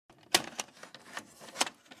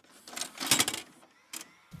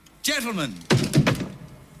Gentlemen,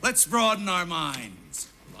 let's broaden our minds.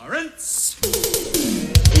 Lawrence?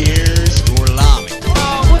 Here's Gorlami.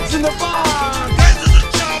 Oh, what's in the box? Get to the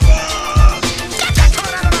chopper! Get that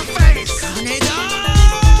cut out of the face!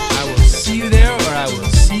 I will see you there, or I will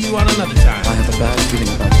see you on another time. I have a bad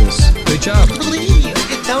feeling about this. Good job. Believe you.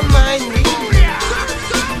 Don't mind me. You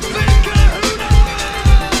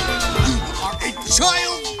are a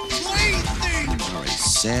child plaything! You are a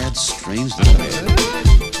sad, strange little man.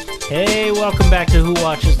 Hey, welcome back to Who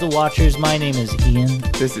Watches the Watchers. My name is Ian.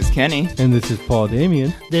 This is Kenny. And this is Paul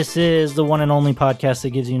Damien. This is the one and only podcast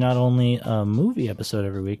that gives you not only a movie episode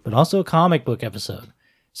every week, but also a comic book episode.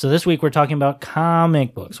 So this week we're talking about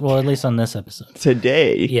comic books. Well, at least on this episode.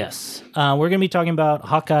 Today. Yes. We're going to be talking about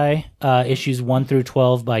Hawkeye, issues 1 through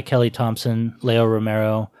 12 by Kelly Thompson,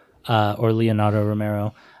 Leonardo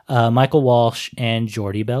Romero, Michael Walsh, and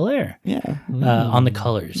Jordi Belair. Yeah. On the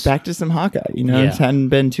colors. Back to some Hawkeye. You know, It hadn't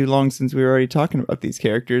been too long since we were already talking about these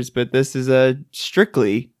characters, but this is a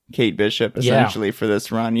strictly Kate Bishop, essentially, for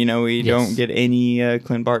this run. You know, we don't get any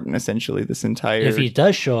Clint Barton, essentially, this entire if he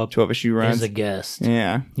does show up 12-issue run. as a guest.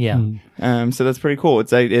 Yeah. Yeah. So that's pretty cool.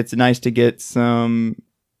 It's nice to get some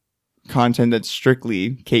content that's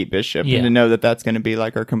strictly Kate Bishop and to know that that's going to be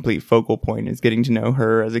like our complete focal point is getting to know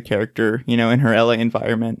her as a character, you know, in her LA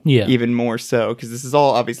environment. Yeah. Even more so, because this is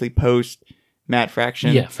all obviously post Matt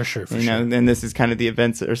Fraction. Yeah, for sure. You know, and this is kind of the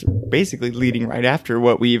events that are basically leading right after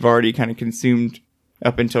what we've already kind of consumed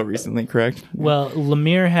up until recently, correct? Well,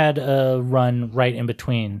 Lemire had a run right in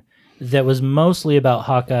between that was mostly about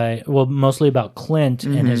Hawkeye, well, mostly about Clint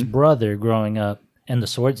and his brother growing up and the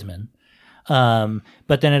swordsman.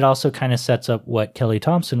 But then it also kind of sets up what Kelly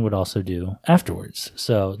Thompson would also do afterwards.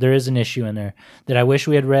 So there is an issue in there that I wish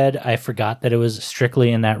we had read. I forgot that it was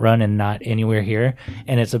strictly in that run and not anywhere here.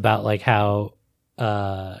 And it's about like how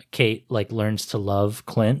Kate like learns to love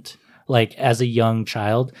Clint like as a young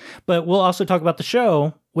child. But we'll also talk about the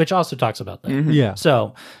show, which also talks about that. Yeah.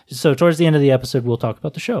 So towards the end of the episode, we'll talk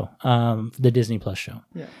about the show, the Disney Plus show.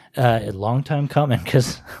 Yeah. A long time coming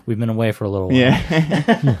because we've been away for a little while.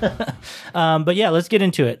 Yeah. But yeah, let's get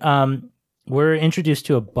into it. We're introduced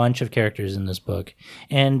to a bunch of characters in this book,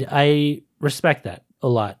 and I respect that a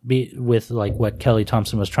lot with like what Kelly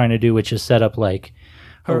Thompson was trying to do, which is set up like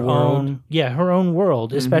her own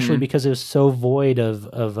world, especially because it was so void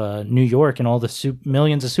of New York and all the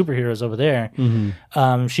millions of superheroes over there.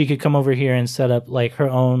 She could come over here and set up like her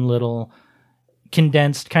own little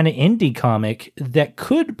condensed kind of indie comic that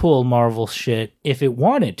could pull Marvel shit if it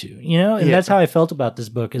wanted to, you know? And that's how I felt about this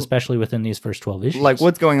book, especially within these first 12 issues. Like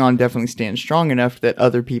what's going on definitely stands strong enough that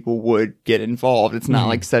other people would get involved. It's not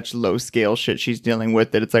like such low scale shit she's dealing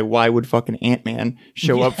with that it's like, why would fucking Ant-Man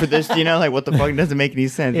show up for this? You know, like what the fuck doesn't make any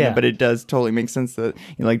sense. Yeah. But it does totally make sense that,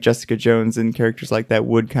 you know, like Jessica Jones and characters like that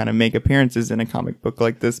would kind of make appearances in a comic book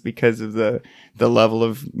like this because of the level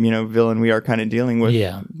of, you know, villain we are kind of dealing with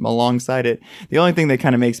alongside it. The only thing that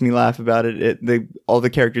kind of makes me laugh about all the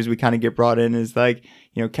characters we kind of get brought in is like,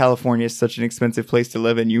 you know, California is such an expensive place to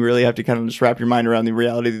live in. You really have to kind of just wrap your mind around the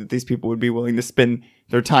reality that these people would be willing to spend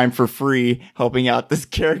their time for free helping out this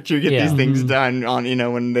character get these things done on, you know,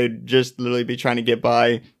 when they'd just literally be trying to get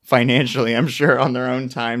by financially, I'm sure, on their own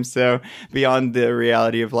time. So beyond the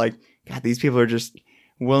reality of like, God, these people are just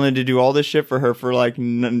willing to do all this shit for her for like, you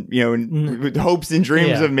know, with hopes and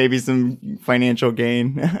dreams of maybe some financial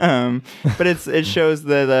gain. But it shows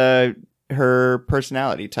that her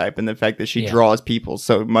personality type and the fact that she draws people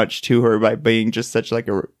so much to her by being just such like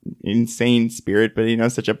a insane spirit, but you know,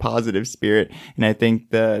 such a positive spirit. And I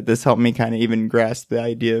think this helped me kind of even grasp the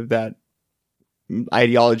idea of that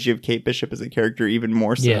ideology of Kate Bishop as a character even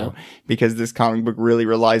more so because this comic book really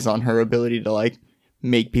relies on her ability to like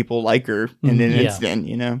make people like her in an instant,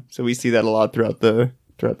 you know? So we see that a lot throughout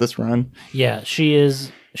this run. Yeah, she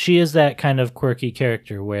is that kind of quirky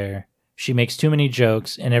character where she makes too many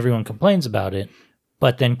jokes and everyone complains about it,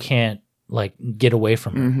 but then can't like get away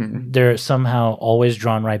from her. They're somehow always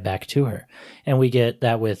drawn right back to her. And we get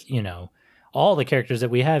that with, you know, all the characters that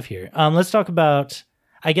we have here. Let's talk about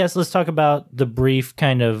the brief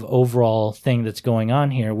kind of overall thing that's going on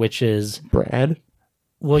here, which is Brad.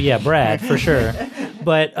 Well, yeah, Brad, for sure.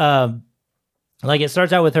 But like it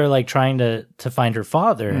starts out with her like trying to find her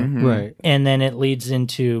father. Right. And then it leads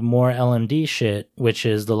into more LMD shit, which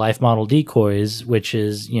is the life model decoys, which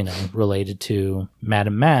is, you know, related to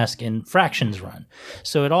Madame Mask and Fraction's run.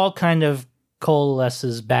 So it all kind of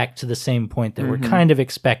coalesces back to the same point that we're kind of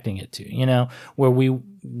expecting it to, you know, where we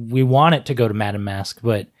want it to go to Madame Mask,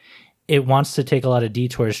 but it wants to take a lot of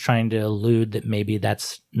detours trying to allude that maybe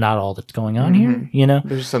that's not all that's going on here, you know?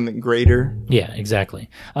 There's something greater. Yeah, exactly.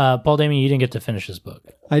 Paul Damien, you didn't get to finish this book.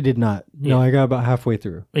 I did not. No, I got about halfway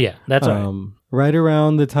through. Yeah, that's all right. Right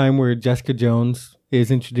around the time where Jessica Jones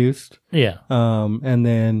is introduced. Yeah. And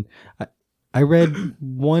then I read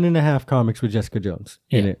 1.5 comics with Jessica Jones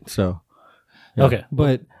in it. So, yeah. Okay.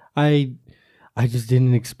 But I just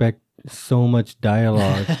didn't expect so much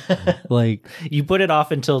dialogue. Like, You put it off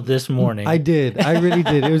until this morning. I did. I really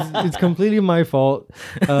did. It's completely my fault.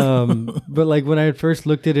 But like when I first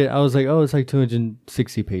looked at it, I was like, oh, it's like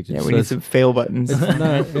 260 pages. Yeah, we So need it's some fail buttons.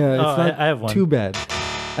 not, it's not I have one. too bad.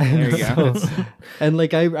 There you go. And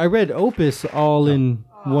like I read Opus all in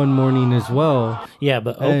one morning as well. Yeah,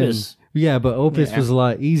 but And- Opus. but Opus was a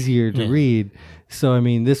lot easier to Yeah. read. So I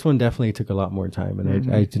mean, this one definitely took a lot more time,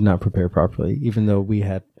 and I did not prepare properly, even though we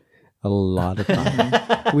had a lot of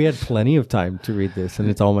time. We had plenty of time to read this, and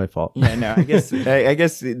it's all my fault. Yeah, no, I guess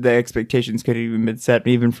the expectations could have even been set,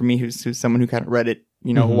 even for me, who's someone who kind of read it,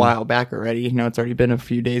 you know, a while back already. You know, it's already been a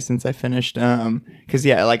few days since I finished. Because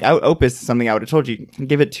yeah, like Opus is something I would have told you,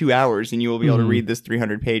 give it 2 hours and you will be able to read this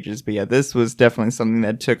 300 pages. But yeah, this was definitely something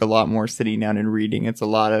that took a lot more sitting down and reading. It's a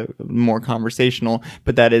lot of more conversational,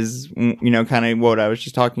 but that is, you know, kind of what I was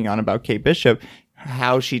just talking on about Kate Bishop,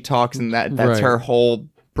 how she talks, and that's Right. her whole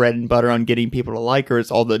bread and butter on getting people to like her. It's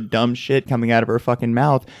all the dumb shit coming out of her fucking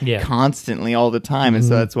mouth constantly all the time. And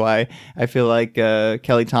so that's why I feel like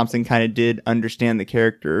Kelly Thompson kind of did understand the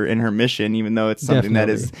character and her mission, even though it's something that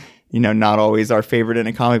is, you know, not always our favorite in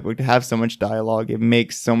a comic book to have so much dialogue. It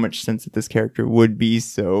makes so much sense that this character would be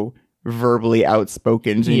so verbally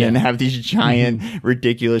outspoken and have these giant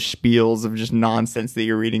ridiculous spiels of just nonsense that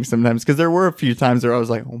you're reading sometimes, because there were a few times where I was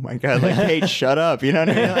like, oh my god, like, Kate, shut up, you know what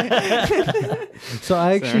I mean? So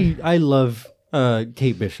I love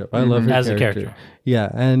Kate Bishop. I love her As a character. character. Yeah,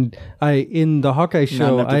 and in the Hawkeye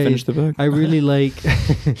show, enough to finish the book. I really like.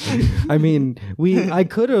 I mean, I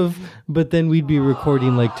could have, but then we'd be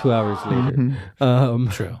recording like 2 hours later.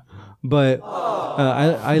 True. But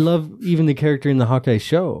I love even the character in the Hawkeye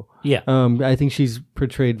show. Yeah. I think she's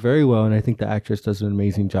portrayed very well, and I think the actress does an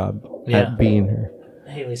amazing job Yeah. at being her.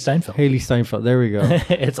 Haley Steinfeld. Haley Steinfeld. There we go.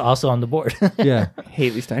 It's also on the board. Yeah,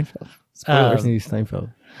 Haley Steinfeld. Haley Steinfeld.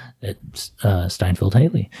 It's Steinfeld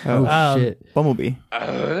Haley. Oh shit! Bumblebee.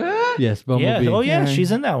 Yes, Bumblebee. Yeah. Oh, yeah.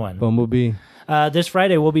 She's in that one. Bumblebee. This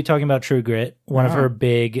Friday, we'll be talking about True Grit, one of her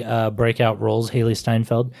big breakout roles, Haley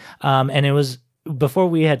Steinfeld. And it was, before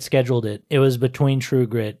we had scheduled it, it was between True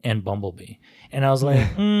Grit and Bumblebee. And I was like,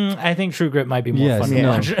 I think True Grit might be more fun to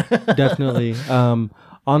watch. Definitely.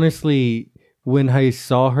 Honestly, when I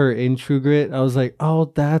saw her in True Grit, I was like,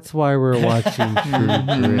 oh, that's why we're watching True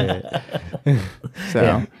Grit.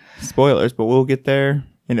 So, spoilers, but we'll get there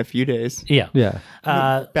in a few days. Yeah. Yeah.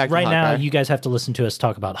 Back to Right now, Hawkeye. you guys have to listen to us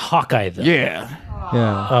talk about Hawkeye, though. Yeah.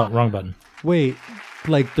 Yeah. Oh, wrong button. Wait,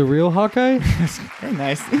 like the real Hawkeye? Very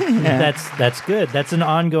nice. That's good. That's an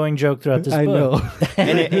ongoing joke throughout this I book. know.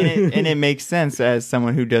 and it makes sense as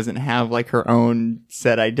someone who doesn't have like her own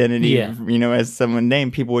set identity. Yeah. You know, as someone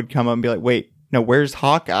named, people would come up and be like, wait, no, where's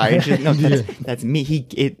Hawkeye? And she's, no, that's me.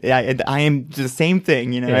 I am the same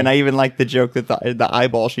thing, you know. Yeah. And I even like the joke that the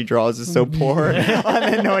eyeball she draws is so poor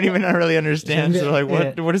and no one even really understands. They're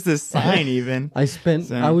like, what is this sign even?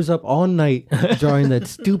 I was up all night drawing that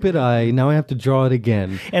stupid eye. Now I have to draw it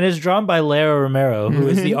again. And it's drawn by Leo Romero, who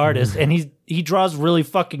is the artist, and he draws really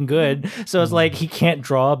fucking good. So it's like he can't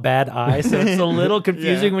draw a bad eye. So it's a little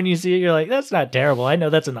confusing when you see it. You're like, that's not terrible. I know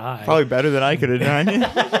that's an eye. Probably better than I could have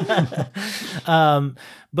done.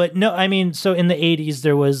 But no, I mean, so in the 80s,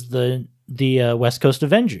 there was the West Coast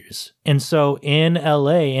Avengers. And so in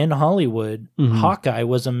LA, in Hollywood, Hawkeye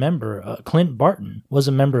was a member, Clint Barton was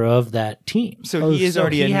a member of that team. So he is so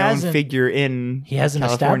already he a known has an- figure in He has an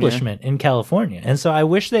California. establishment in California. And so I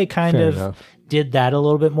wish they kind Fair of enough. did that a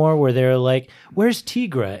little bit more, where they're like, where's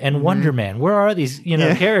Tigra and Wonder Man? Where are these,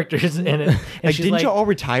 characters? And Like, she's didn't like, you all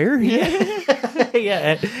retire?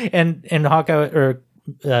 yeah. And Hawkeye, or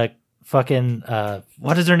fucking,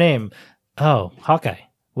 what is her name? Oh, Hawkeye.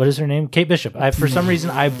 What is her name? Kate Bishop. For some reason,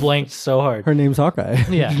 I blanked so hard. Her name's Hawkeye.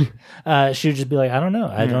 Yeah. She would just be like, I don't know.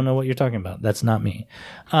 I don't know what you're talking about. That's not me.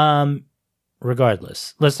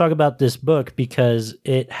 Regardless, let's talk about this book, because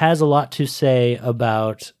it has a lot to say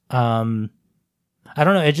about, I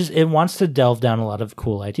don't know. It wants to delve down a lot of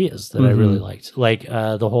cool ideas that I really liked. Like,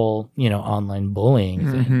 the whole, online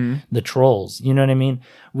bullying thing, the trolls, you know what I mean?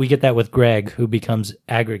 We get that with Greg, who becomes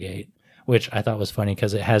Aggregate, which I thought was funny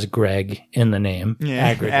because it has Greg in the name. Yeah.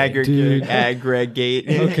 Aggregate. Aggregate.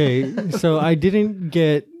 Okay, so I didn't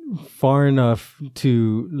get far enough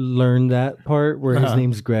to learn that part where his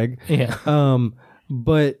name's Greg. Yeah.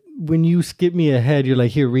 But when you skip me ahead, you're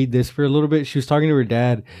like, here, read this for a little bit. She was talking to her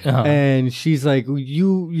dad, and she's like,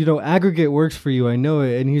 you know, aggregate works for you. I know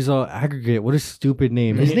it. And he's all, aggregate? What a stupid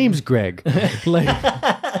name. His name's Greg. Like,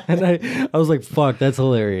 and I was like, fuck, that's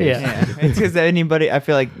hilarious. Yeah. It's because I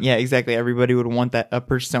feel like, yeah, exactly. Everybody would want a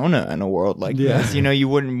persona in a world like this. You know, you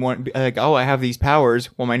wouldn't want, like, oh, I have these powers.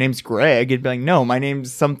 Well, my name's Greg. It'd be like, no, my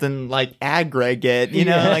name's something like aggregate. You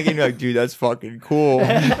know, like, you'd be like, dude, that's fucking cool.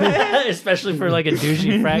 Especially for like a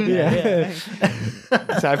douchey fragment. Yeah.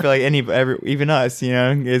 So I feel like even us, you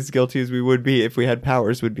know, as guilty as we would be if we had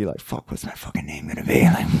powers, would be like, fuck, what's my fucking name gonna be?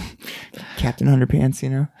 Like Captain Underpants, you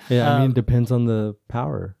know? Yeah, I mean, it depends on the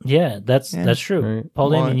power. Yeah, that's true. Right. Paul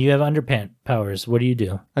Damien, you have underpants powers. What do you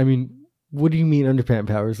do? I mean, what do you mean underpants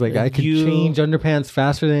powers? Like, I can change underpants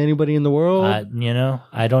faster than anybody in the world? You know,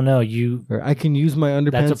 I don't know. Or I can use my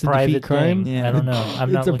underpants That's a to defeat private crime? thing. Yeah. I don't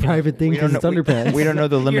know. It's a private thing because it's underpants. We don't know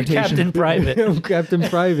the You're limitations. Captain Private. I'm Captain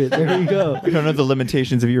Private. There you go. We don't know the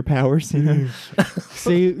limitations of your powers, you know?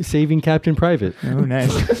 Saving Captain Private. Oh,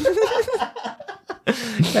 nice.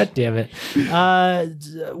 God damn it.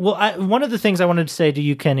 One of the things I wanted to say to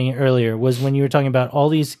you, Kenny, earlier was when you were talking about all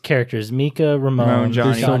these characters, Mika, Ramon,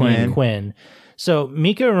 Johnny, and Quinn. So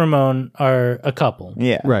Mika and Ramon are a couple.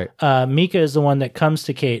 Yeah. Right. Mika is the one that comes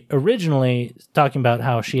to Kate originally talking about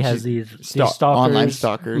how she has these stalkers, online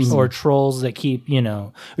stalkers. or trolls that keep, you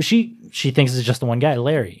know, she thinks it's just the one guy,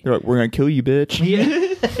 Larry. They're like, we're going to kill you, bitch.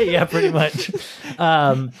 Yeah, yeah, pretty much.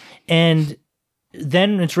 And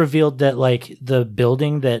then it's revealed that like the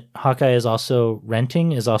building that Hawkeye is also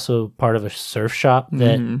renting is also part of a surf shop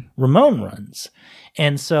that Ramon runs.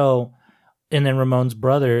 And then Ramon's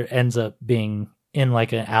brother ends up being in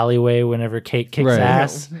like an alleyway whenever Kate kicks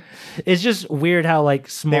ass. It's just weird how like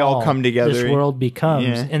small they all come together. This world becomes.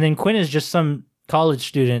 Yeah. And then Quinn is just some college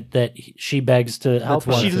student that she begs to help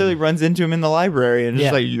her. She literally runs into him in the library and just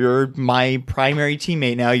Yeah. like, you're my primary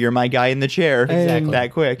teammate now. You're my guy in the chair. Exactly.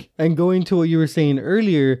 That quick. And going to what you were saying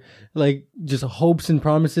earlier, like just hopes and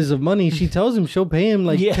promises of money, she tells him she'll pay him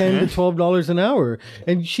like $10 to $12 an hour,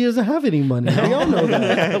 and she doesn't have any money. We all know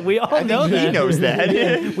that. We all know He that. knows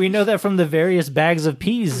that. We know that from the various bags of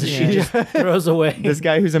peas she just throws away. This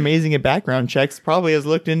guy who's amazing at background checks probably has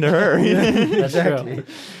looked into her. That's true.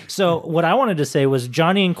 So what I wanted to say was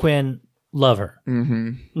Johnny and Quinn love her.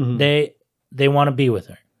 Mm-hmm. They want to be with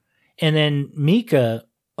her. And then Mika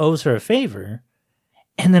owes her a favor.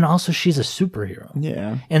 And then also she's a superhero.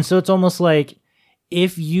 Yeah. And so it's almost like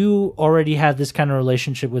if you already have this kind of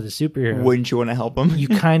relationship with a superhero, Wouldn't you want to help him? you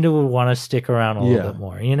kind of would want to stick around a little bit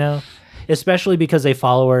more, you know? Especially because they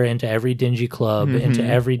follow her into every dingy club, into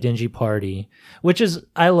every dingy party, which is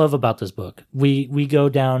I love about this book. We go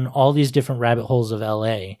down all these different rabbit holes of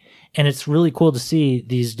LA, and it's really cool to see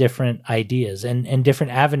these different ideas and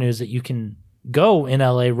different avenues that you can go in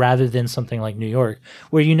LA rather than something like New York,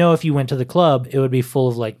 where you know if you went to the club, it would be full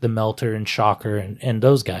of like the Melter and Shocker and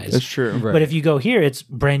those guys. That's true. Right. But if you go here, it's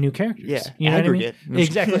brand new characters. Yeah, you know aggregate. what I mean?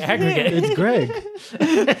 Exactly, aggregate. It's Greg.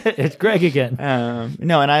 It's Greg again.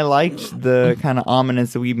 No, and I liked the kind of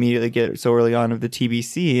ominous that we immediately get so early on of the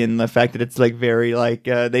TBC, and the fact that it's like very like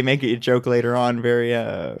they make it a joke later on. Very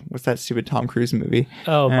what's that stupid Tom Cruise movie?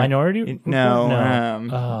 Oh, Minority? No.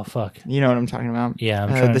 Oh, fuck. You know what I'm talking about? Yeah, I'm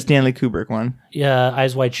trying the to- Stanley Kubrick one. Yeah,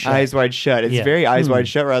 Eyes Wide Shut. Eyes Wide Shut. It's Yeah. very Eyes Wide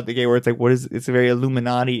Shut right out the gate, where it's like, it's very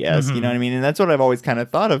Illuminati-esque, you know what I mean? And that's what I've always kind of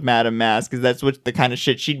thought of Madame Mask, because that's what the kind of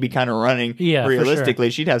shit she'd be kind of running. Yeah, for sure. realistically,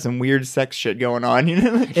 she'd have some weird sex shit going on, you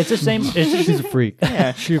know? It's the same. It's She's a freak.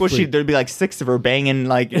 Yeah. She's a Well, freak. there'd be like 6 of her banging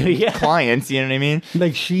like Yeah. clients, you know what I mean?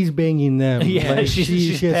 Like she's banging them. Yeah, like, she's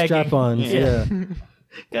she has pegging. strap-ons. Yeah. Yeah.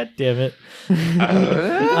 God damn it.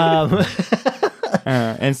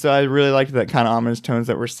 And so I really liked that kind of ominous tones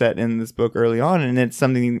that were set in this book early on, and it's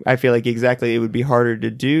something I feel like exactly it would be harder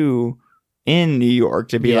to do in New York,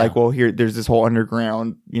 to be Yeah. like, well, here there's this whole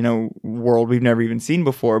underground, you know, world we've never even seen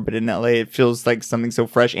before, but in LA it feels like something so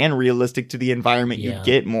fresh and realistic to the environment you Yeah.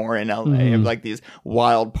 get more in LA, of like these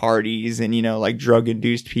wild parties and, you know, like drug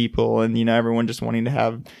induced people and, you know, everyone just wanting to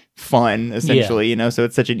have fun essentially, you know, so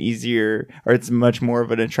it's such an easier, or it's much more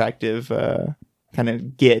of an attractive kind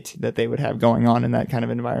of get that they would have going on in that kind of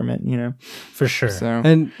environment, you know. For sure. So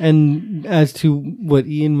And as to what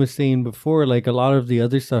Ian was saying before, like a lot of the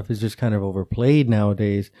other stuff is just kind of overplayed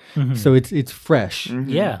nowadays. So it's fresh.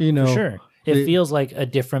 Yeah, You know, for sure. It feels like a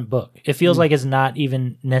different book. It feels like it's not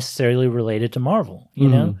even necessarily related to Marvel, you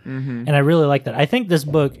know? And I really like that. I think this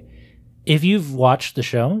book, if you've watched the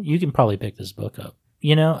show, you can probably pick this book up.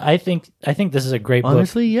 You know, I think this is a great book.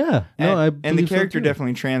 Honestly, yeah. No, I and the believe so, character too.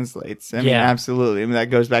 definitely translates. I mean, Yeah. absolutely. I mean, that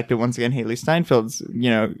goes back to, once again, Haley Steinfeld's,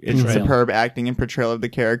 it's Portrayal. superb acting and portrayal of the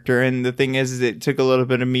character. And the thing is it took a little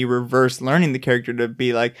bit of me reverse learning the character to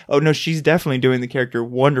be like, oh no, she's definitely doing the character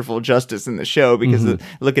wonderful justice in the show, because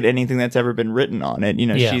look at anything that's ever been written on it.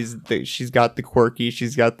 Yeah. She's got the quirky,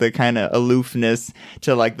 she's got the kind of aloofness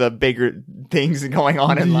to like the bigger things going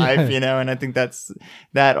on in life, and I think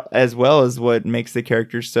that as well as what makes the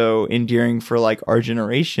character so endearing for like our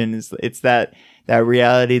generation. It's that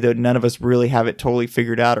reality that none of us really have it totally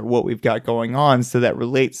figured out or what we've got going on, so that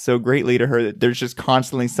relates so greatly to her, that there's just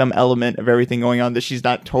constantly some element of everything going on that she's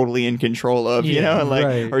not totally in control of,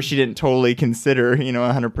 right. or she didn't totally consider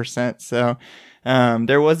 100%. So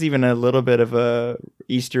there was even a little bit of a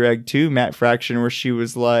Easter egg to Matt Fraction where she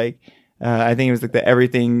was like, I think it was like the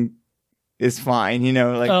everything is fine,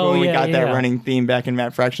 when we got that running theme back in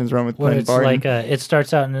Matt Fraction's run with Where Clint it's Barton. like it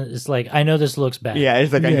starts out and it's like, I know this looks bad. Yeah,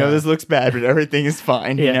 it's like, I know this looks bad, but everything is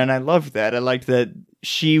fine, Yeah. and I loved that. I liked that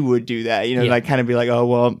she would do that, Yeah. like kind of be like, oh,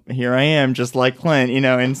 well, here I am, just like Clint,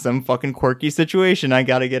 in some fucking quirky situation I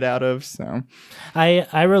got to get out of, so.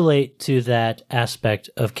 I relate to that aspect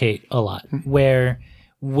of Kate a lot, where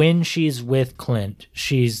when she's with Clint,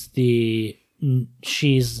 she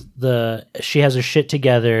has her shit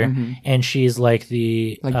together, and she's like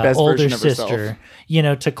the Like best older version of herself. sister,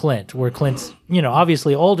 to Clint, where Clint's,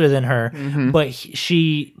 obviously older than her, but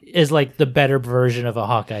she is like the better version of a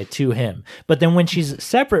Hawkeye to him. But then when she's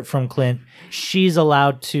separate from Clint, she's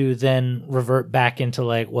allowed to then revert back into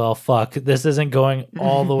like, well, fuck, this isn't going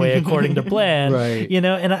all the way according to plan, Right.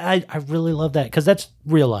 and I really love that, because that's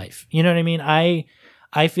real life. You know what I mean?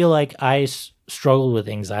 I feel like I struggled with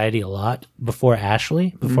anxiety a lot before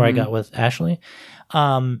I got with Ashley.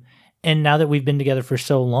 And now that we've been together for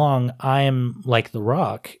so long, I am like The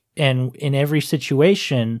Rock. And in every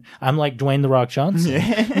situation, I'm like Dwayne The Rock Johnson.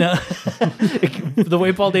 No, the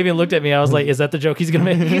way Paul Davian looked at me, I was like, is that the joke he's going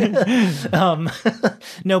to make?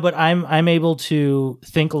 No, but I'm able to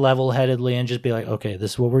think level-headedly and just be like, okay,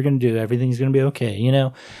 this is what we're going to do. Everything's going to be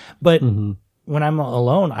okay, But when I'm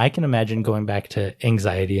alone, I can imagine going back to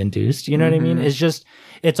anxiety induced. You know what I mean?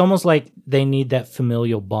 It's almost like they need that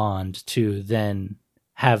familial bond to then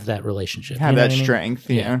have that relationship. Have you know that what I mean? strength,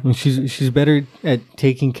 yeah. And she's better at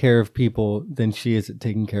taking care of people than she is at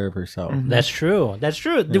taking care of herself. That's true.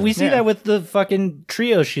 Did we see that with the fucking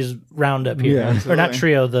trio she's round up here? Yeah, or not absolutely.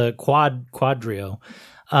 trio, the quadrio.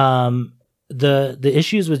 The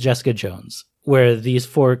issues with Jessica Jones, where these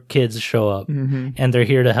 4 kids show up and they're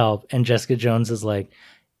here to help, and Jessica Jones is like,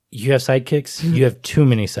 you have sidekicks? You have too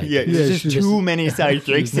many sidekicks. Yeah, Yeah, it's just too many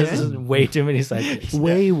sidekicks. This is way too many sidekicks.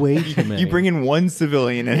 Way too many. You bring in one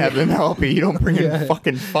civilian and have them help you. You don't bring in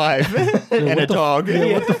fucking 5 and a dog.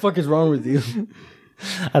 What the fuck is wrong with you?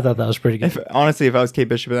 I thought that was pretty good. Honestly, if I was Kate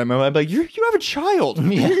Bishop at that moment, I'd be like, you have a child.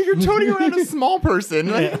 You're toting around a small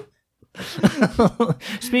person. Like,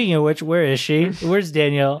 Speaking of which, where is she? Where's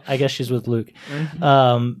Danielle? I guess she's with Luke.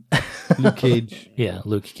 Luke Cage. Yeah,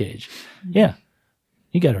 Luke Cage. Yeah,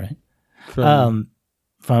 you got it right.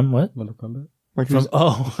 From what? Mortal Kombat.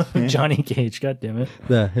 From Johnny Cage. God damn it.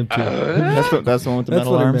 Yeah, him too. That's the one with the That's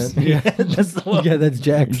metal what arms. I meant. Yeah. That's the one. Yeah, that's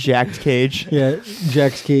Jax. Jacked Cage. Yeah,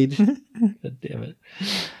 Jax Cage. God damn it.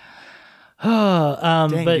 Oh,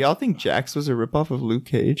 Dang, but do y'all think Jax was a ripoff of Luke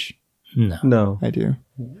Cage? no. No. I do.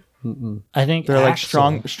 I think They're like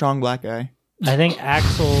Axel- strong black guy. I think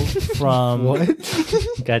Axel from What?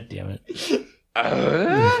 God damn it.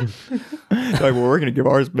 Like, well, we're gonna give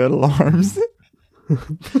ours metal arms.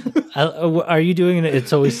 Are you doing an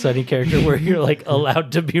It's Always Sunny character where you're like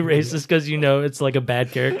allowed to be racist because you know it's like a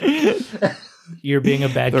bad character? You're being a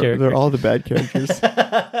bad character. They're all the bad characters.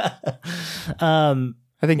 I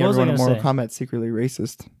think What was I everyone in gonna Mortal say? Kombat's secretly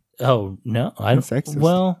racist. Oh no, I don't. sexist.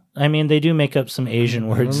 Well, I mean, they do make up some Asian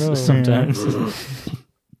words sometimes.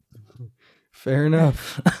 Fair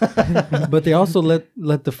enough. But they also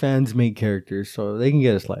let the fans make characters, so they can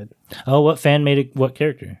get a slide. Oh, what fan made it? What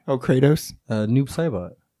character? Oh, Kratos. Noob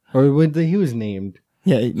Saibot. Or when he was named.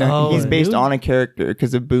 Yeah, no, Oh, he's based Noob? on a character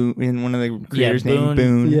because of Boone. In one of the creators named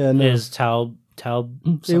Boone. Boone. Yeah, no. Is Tal?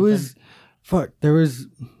 It was there was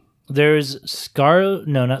There's Scarlet.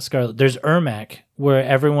 No, not Scarlet. There's Ermac, where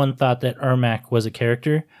everyone thought that Ermac was a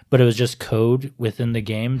character, but it was just code within the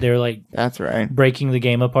game. They were like That's right. breaking the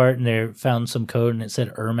game apart, and they found some code, and it said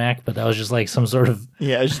Ermac, but that was just like some sort of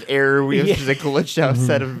Yeah, it's just error. We have Yeah. just a glitched out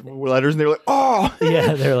set of letters, and they were like, "Oh,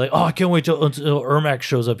 yeah. They're like, oh, I can't wait till Ermac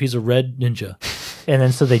shows up. He's a red ninja, and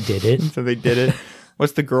then so they did it. So they did it.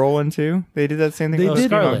 What's the girl one too? They did that same thing. They Oh, did.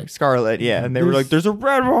 Scarlet. Scarlet, yeah. And they were like, "There's a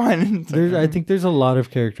red one." It's like, I think there's a lot of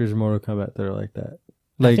characters in Mortal Kombat that are like that.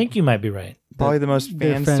 I think you might be right. Probably the most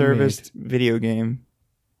they're fan fan-made. serviced video game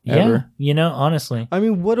Yeah, ever. you know, honestly, I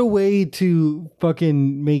mean, what a way to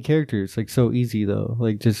fucking make characters. Like, so easy, though.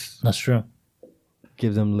 Like, just that's true.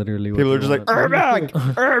 give them literally what People they are just like, want. Urbac,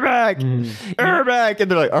 Urbac, Urbac.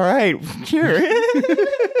 And they're like, all right, sure.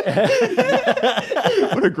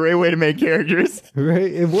 What a great way to make characters.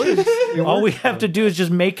 Right? It works. It All we works. have to do is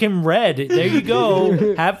just make him red. There you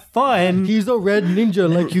go. Have fun. He's a red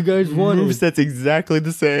ninja like you guys wanted. Moveset's exactly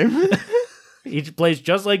the same. He plays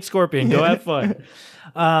just like Scorpion. Go have fun.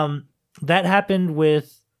 That happened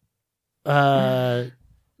with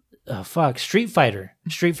Street Fighter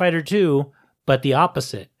 2, but the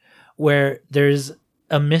opposite, where there's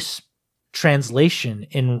a mistranslation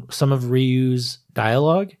in some of Ryu's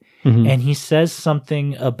dialogue, and he says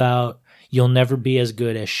something about you'll never be as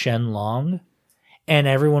good as Shenlong. And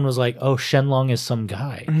everyone was like, "Oh, Shenlong is some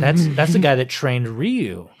guy. That's the guy that trained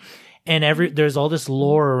Ryu." And there's all this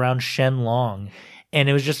lore around Shenlong, and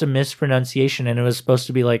it was just a mispronunciation, and it was supposed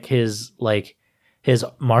to be like his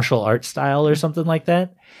martial art style or something like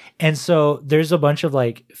that. And so there's a bunch of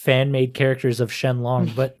like fan-made characters of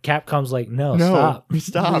Shenlong, but Capcom's like, no, stop.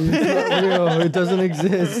 Stop. It's not real. It doesn't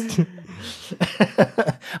exist.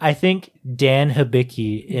 I think Dan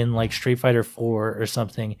Hibiki in like Street Fighter 4 or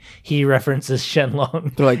something, he references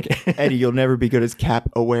Shenlong. They're like, Eddie, you'll never be good as Cap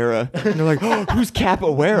Awera. And they're like, oh, who's Cap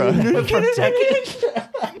Awera? From Tekken.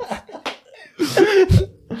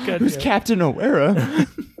 God Who's damn it. Captain Awera?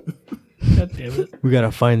 God damn it. We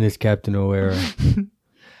gotta find this Captain O'Hara.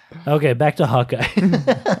 Okay, back to Hawkeye.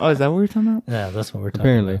 Oh, is that what we're talking about? Yeah, that's what we're talking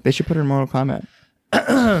Apparently. They should put her in Mortal Kombat.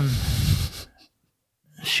 about.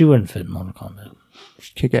 She wouldn't fit in Mortal Kombat.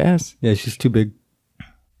 She'd kick ass. Yeah, she's too big.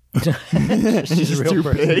 She's a real too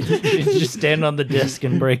person. big. She'd just stand on the disc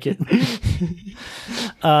and break it.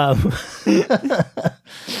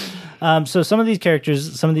 So some of these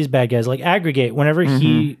characters, some of these bad guys, like Aggregate, whenever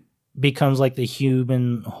he becomes like the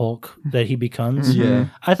human Hulk that he becomes, Yeah.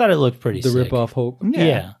 I thought it looked pretty The sick. rip-off Hulk.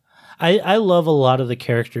 Yeah. I love a lot of the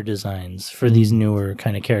character designs for these newer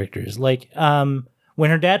kind of characters. Like when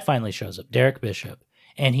her dad finally shows up, Derek Bishop,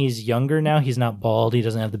 and he's younger now. He's not bald. He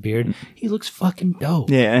doesn't have the beard. He looks fucking dope.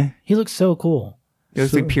 Yeah. He looks so cool. It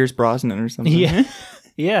looks like Pierce Brosnan or something. Yeah.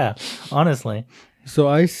 Yeah. Honestly. So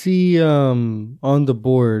I see on the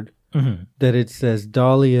board that it says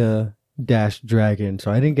Dahlia -dragon.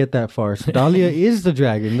 So I didn't get that far. So Dahlia is the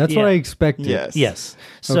dragon. That's what Yeah. I expected. Yes. Yes.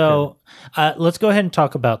 So let's go ahead and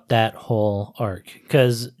talk about that whole arc,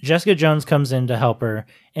 because Jessica Jones comes in to help her,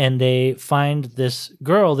 and they find this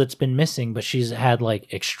girl that's been missing, but she's had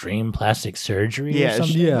like extreme plastic surgery or Yeah,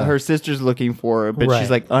 something. Yeah. her sister's looking for her, but Right.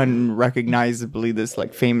 she's like unrecognizably this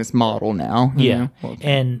like famous model now. you Yeah. know? Well,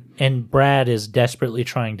 And Brad is desperately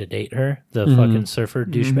trying to date her, the fucking surfer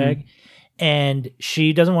douchebag. And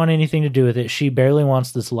she doesn't want anything to do with it. She barely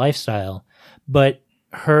wants this lifestyle. But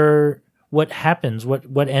what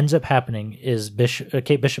ends up happening is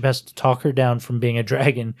Kate Bishop has to talk her down from being a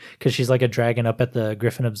dragon, because she's like a dragon up at the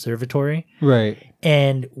Griffin Observatory. Right.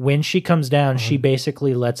 And when she comes down, she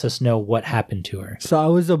basically lets us know what happened to her. So I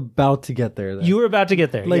was about to get there. Then. You were about to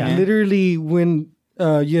get there. like yeah. literally when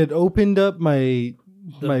you had opened up my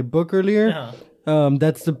book earlier.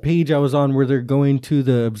 That's the page I was on where they're going to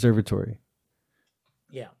the observatory.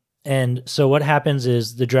 Yeah. And so what happens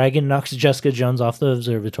is the dragon knocks Jessica Jones off the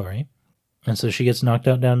observatory. And so she gets knocked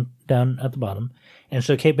out down at the bottom. And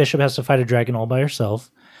so Kate Bishop has to fight a dragon all by herself.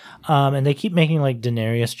 And they keep making like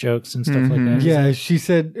Daenerys jokes and stuff like that. Yeah, she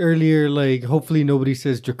said earlier, like, hopefully nobody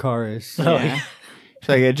says Dracarys. Oh, yeah. It's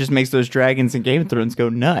like it just makes those dragons in Game of Thrones go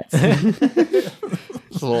nuts.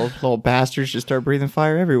 Those little bastards just start breathing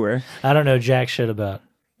fire everywhere. I don't know jack shit about.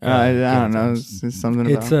 I don't know. It's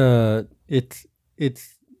something about It's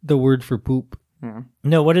the word for poop.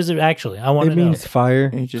 No, what is it actually? I want It to know. means fire.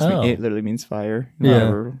 it. Just Oh. it literally means fire.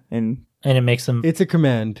 Yeah. And And it makes them. It's a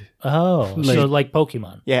command. so like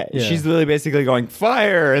Pokemon. yeah, Yeah. she's literally basically going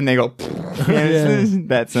fire, and they go. It's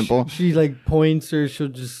that simple. She like points or she'll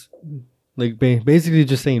just like basically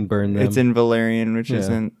just saying burn them. It's in Valerian, which Yeah.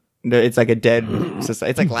 isn't. It's like a dead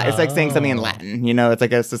society. It's like saying something in Latin. You know, it's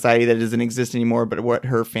like a society that doesn't exist anymore, but what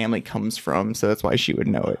her family comes from. So that's why she would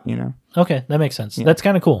know it. You know, Okay, that makes sense. That's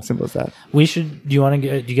kind of cool. simple as that. We should. Do you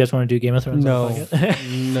guys want to do Game of Thrones? no, Oh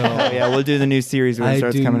no. yeah, we'll do the new series when it I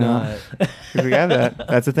starts do coming not. out. 'Cause we have that.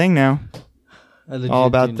 That's a thing now. I legit All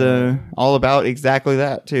about do not. all about exactly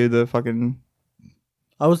that too. The fucking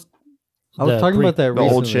I was The talking about that the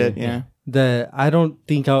old recently, shit. Yeah. that I don't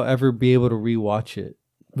think I'll ever be able to rewatch it.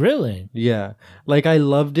 Really? Yeah. Like I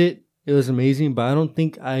loved it. It was amazing, but I don't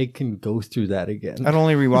think I can go through that again. I'd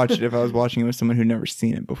only rewatch it if I was watching it with someone who'd never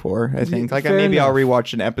seen it before. I think like Fair maybe enough. I'll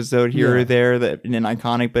rewatch an episode here or Yeah. there that in an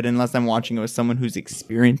iconic, but unless I'm watching it with someone who's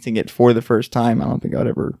experiencing it for the first time, I don't think I'd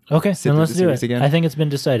ever. Okay, sit then through let's the do series it. again. I think it's been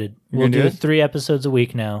decided. We'll gonna do do it? 3 episodes a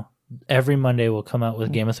week now. Every Monday we'll come out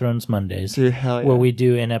with Game of Thrones Mondays, Dude, hell yeah. where we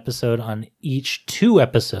do an episode on each 2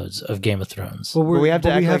 episodes of Game of Thrones. But we have to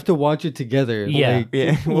act like- to watch it together. Yeah. Like,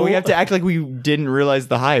 Yeah, well, we have to act like we didn't realize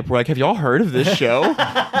the hype. We're like, have y'all heard of this show?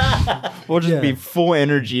 We'll just Yeah. be full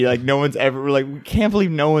energy, like no one's ever. We're like, we can't believe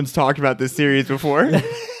no one's talked about this series before.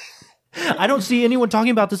 I don't see anyone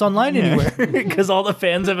talking about this online anywhere because all the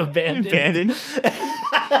fans have abandoned. Abandoned.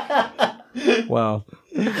 wow.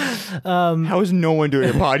 How is no one doing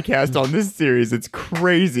a podcast on this series? It's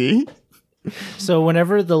crazy. So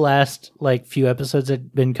whenever the last like few episodes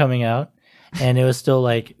had been coming out, and it was still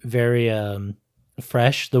like very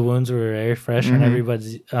fresh, the wounds were very fresh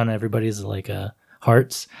on everybody's like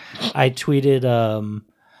hearts. I tweeted,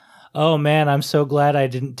 "Oh man, I'm so glad I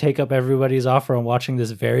didn't take up everybody's offer on watching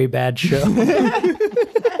this very bad show."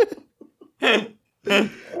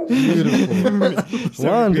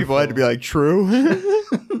 Some people had to be like, true.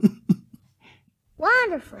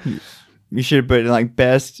 Wonderful. You should have put in like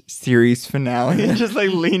best series finale. Just like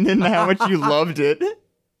leaned into how much you loved it.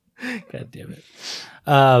 God damn it.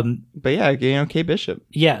 But yeah, you know, Kate Bishop.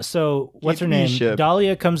 Yeah, so what's her name? Bishop.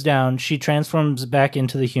 Dahlia comes down. She transforms back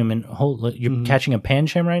into the human. You're catching a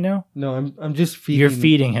Pancham right now? No, I'm just feeding. You're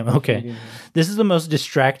feeding him. Okay. This is the most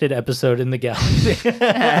distracted episode in the galaxy.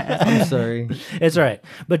 I'm sorry. It's all right.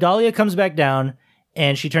 But Dahlia comes back down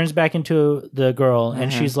and she turns back into the girl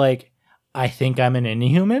and she's like, I think I'm an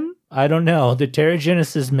inhuman. I don't know. The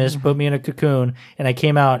Terrigenesis mist put me in a cocoon and I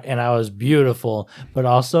came out and I was beautiful. But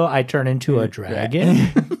also I turned into a dragon.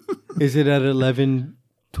 Is it at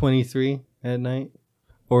 11:23 at night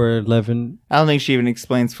or 11? I don't think she even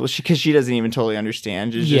explains because she doesn't even totally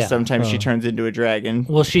understand. It's Yeah. just sometimes she turns into a dragon.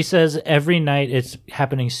 Well, she says every night it's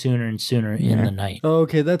happening sooner and sooner in the night. Oh,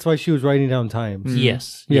 okay. That's why she was writing down times.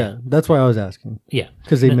 Yes. Yeah, that's why I was asking Yeah.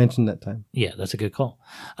 because they mentioned that time. Yeah, that's a good call.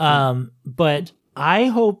 But I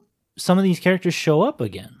hope some of these characters show up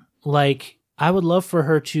again. Like, I would love for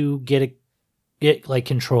her to get like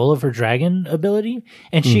control of her dragon ability,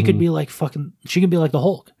 and she could be like she could be like the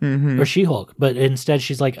Hulk or She-Hulk, but instead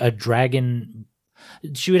she's like a dragon.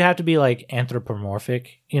 She would have to be like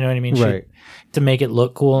anthropomorphic, you know what I mean? Right. To make it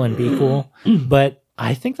look cool and be cool. But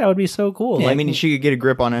I think that would be so cool. Yeah, Like, I mean, she could get a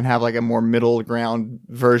grip on it and have like a more middle ground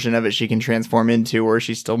version of it she can transform into, where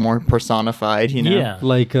she's still more personified, you know? yeah.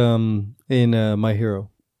 Like in My Hero,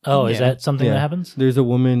 Oh, is Yeah. that something Yeah. that happens? there's a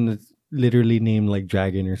woman that's literally named like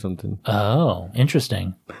Dragon or something, Oh,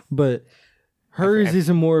 interesting. but hers is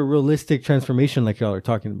a more realistic transformation, like y'all are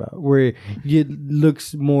talking about, where it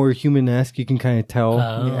looks more human-esque. You can kind of tell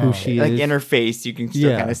who she Like is. in her face, you can still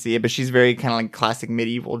Yeah. kind of see it, but she's very kind of like classic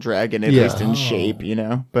medieval dragon, at Yeah. least in shape, you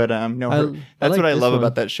know. But no, I that's like what I this love one.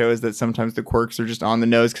 about that show is that sometimes the quirks are just on the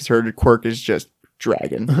nose because her quirk is just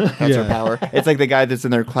dragon. That's her Yeah. power. It's like the guy that's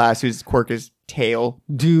in their class whose quirk is tail,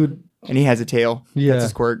 Dude, and he has a tail. Yeah. That's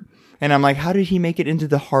his quirk. And I'm like, how did he make it into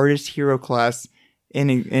the hardest hero class?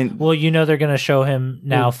 In Well, you know they're gonna show him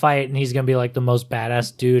now fight, and he's gonna be like the most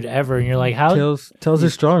badass dude ever. And you're like, how? Tails are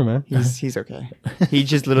strong, man. he's okay. He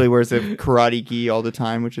just literally wears a karate gi all the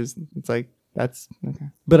time, which is it's like that's okay.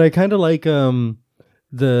 But I kind of like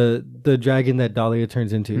the dragon that Dahlia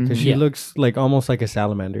turns into because she Yeah. looks like almost like a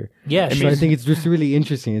salamander. Yeah, So I think it's just really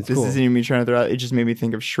interesting. It's This cool. isn't even me trying to throw out. It just made me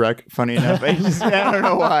think of Shrek. Funny enough, I don't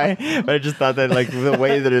know why, but I just thought that like the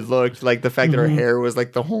way that it looked, like the fact that her hair was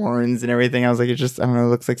like the horns and everything. I was like, it just I don't know. It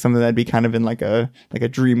looks like something that'd be kind of in like a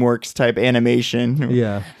DreamWorks type animation.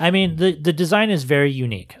 Yeah. I mean, the design is very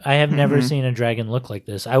unique. I have never seen a dragon look like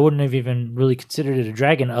this. I wouldn't have even really considered it a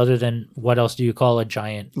dragon, other than what else do you call a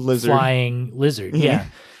giant Lizard. flying lizard? Yeah.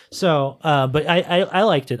 So, but I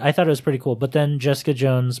liked it. I thought it was pretty cool. But then Jessica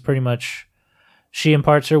Jones pretty much she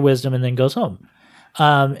imparts her wisdom and then goes home.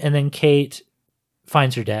 And then Kate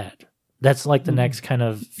finds her dad. That's like the next kind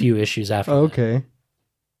of few issues after. that. Okay.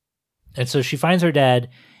 And so she finds her dad,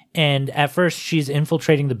 and at first she's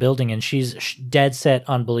infiltrating the building, and she's dead set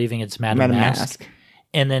on believing it's Madame Mask.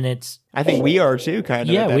 And then it's I think we are too, kind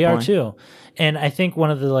of. yeah, at that we are point. too. And I think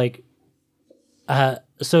one of the like,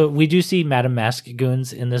 so we do see Madame Mask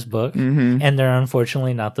goons in this book, and they're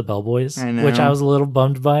unfortunately not the Bellboys, I know. which I was a little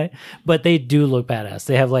bummed by. But they do look badass.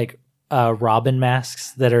 They have like Robin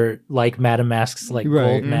masks that are like Madame Mask's like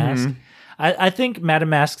Right. gold mask. I think Madame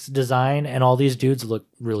Mask's design and all these dudes look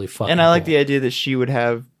really fucking. And I like cool. the idea that she would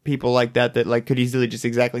have people like that like could easily just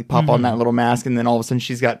exactly pop on that little mask, and then all of a sudden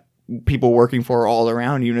she's got people working for her all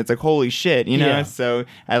around you, and it's like, holy shit, you know? Yeah. So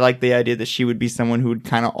I like the idea that she would be someone who would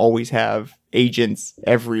kind of always have agents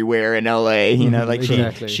everywhere in LA, you know, like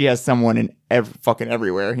exactly. she has someone in fucking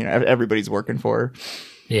everywhere, you know, everybody's working for her.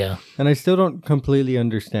 Yeah. And I still don't completely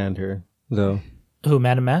understand her, though. Who,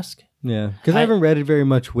 Madame Mask? Yeah, because I haven't read it very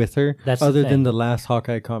much with her, That's the other thing. than the last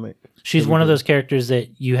Hawkeye comic. She's one of those characters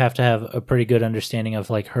that you have to have a pretty good understanding of,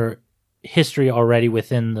 like, her history already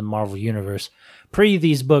within the Marvel Universe pre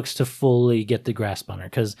these books to fully get the grasp on her.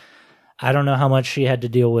 Because I don't know how much she had to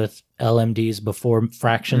deal with LMDs before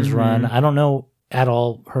Fractions run. I don't know at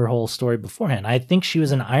all her whole story beforehand. I think she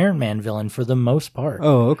was an Iron Man villain for the most part.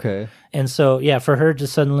 Oh, okay. And so, yeah, for her to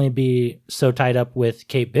suddenly be so tied up with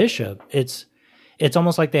Kate Bishop, it's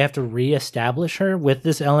almost like they have to reestablish her with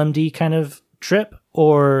this LMD kind of trip,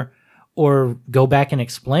 or go back and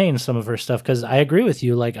explain some of her stuff. Because I agree with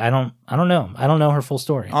you, like I don't know her full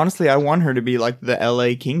story. Honestly, I want her to be like the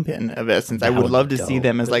LA Kingpin of Essence. I would love to see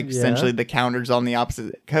them as like essentially the counters on the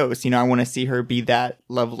opposite coast. You know, I want to see her be that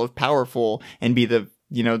level of powerful and be the,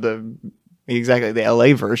 you know, the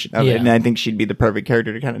LA version of it. And I think she'd be the perfect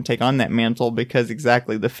character to kind of take on that mantle, because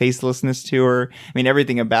exactly the facelessness to her, I mean,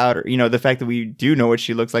 everything about her, you know, the fact that we do know what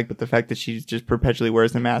she looks like, but the fact that she just perpetually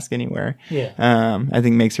wears the mask anywhere. I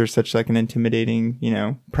think makes her such like an intimidating, you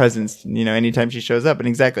know, presence, you know, anytime she shows up. And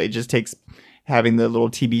exactly, it just takes having the little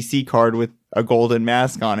TBC card with a golden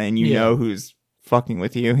mask on it, and you know who's fucking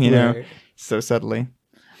with you, you know, so subtly.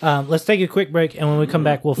 Let's take a quick break, and when we come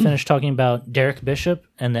back, we'll finish talking about Derek Bishop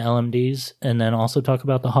and the LMDs, and then also talk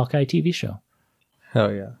about the Hawkeye TV show.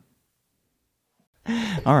 Hell yeah.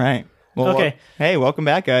 All right. Well, Okay. Hey, welcome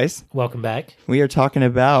back, guys. Welcome back. We are talking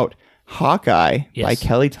about Hawkeye by Yes.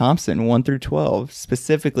 Kelly Thompson, 1 through 12,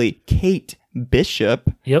 specifically Kate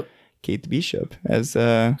Bishop. Yep. Kate the Bishop, as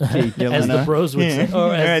Yelena, As the bros would say.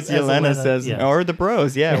 Or as Yelena says, yeah. or the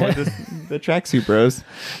bros, or the tracksuit bros.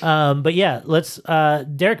 But yeah, let's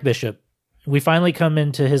Derek Bishop. We finally come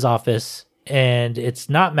into his office, and it's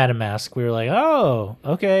not Madame Mask. We were like, oh,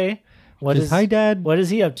 okay. Hi, Dad. What is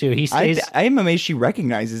he up to? He stays. I am amazed she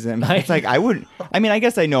recognizes him. It's like I mean, I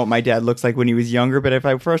guess I know what my dad looks like when he was younger, but if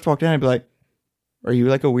I first walked in, I'd be like, "Are you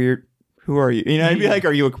like a weird? Who are you?" You know, I'd be like,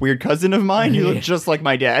 "Are you a weird cousin of mine? You look just like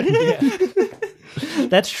my dad."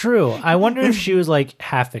 That's true. I wonder if she was like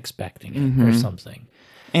half expecting it or something.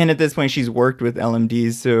 And at this point, she's worked with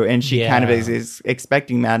LMDs, so and she kind of is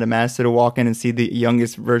expecting Madame Mask to walk in and see the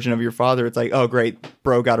youngest version of your father. It's like, oh great,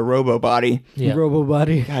 bro got a robo body. Yeah. Robo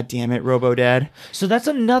body. God damn it, Robo Dad. So that's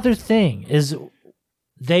another thing, is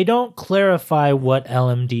they don't clarify what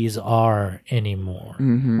LMDs are anymore,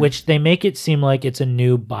 which they make it seem like it's a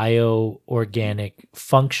new bioorganic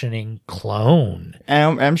functioning clone.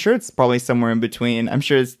 And I'm sure it's probably somewhere in between. I'm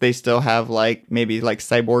sure they still have like maybe like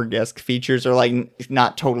cyborg-esque features, or like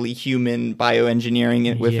not totally human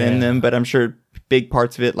bioengineering within them, but I'm sure big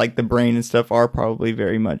parts of it, like the brain and stuff, are probably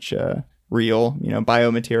very much real, you know,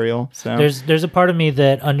 biomaterial. So there's a part of me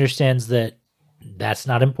that understands that that's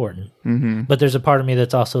not important, but there's a part of me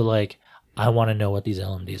that's also like, I want to know what these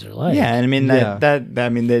LMDs are like. Yeah, and I mean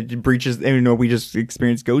that breaches. You know, we just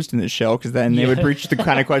experienced Ghost in the Shell, because then they would breach the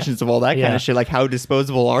kind of questions of all that kind of shit, like how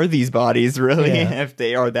disposable are these bodies really if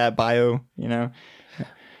they are that bio, you know,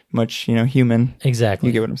 much, you know, human. Exactly.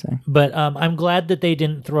 You get what I'm saying? But I'm glad that they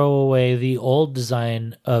didn't throw away the old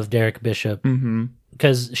design of Derek Bishop,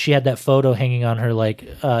 because she had that photo hanging on her like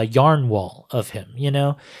yarn wall of him, you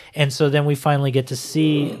know? And so then we finally get to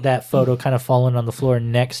see that photo kind of falling on the floor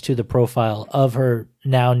next to the profile of her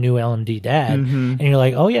now new LMD dad. And you're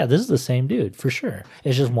like, oh yeah, this is the same dude for sure.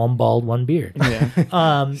 It's just one bald, one beard.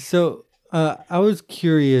 Yeah. So I was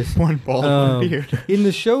curious. One bald, one beard. In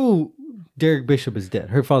the show, Derek Bishop is dead.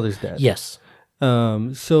 Her father's dead. Yes.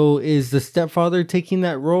 So is the stepfather taking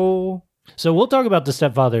that role? So we'll talk about the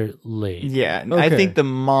stepfather later. Yeah, Okay. I think the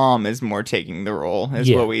mom is more taking the role, is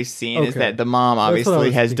what we've seen, is Okay. that the mom That's what I obviously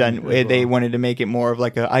was has done, thinking as they well. wanted to make it more of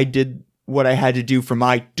like I did what I had to do for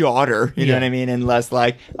my daughter, you know what I mean? And less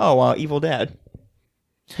like, oh, well, evil dad.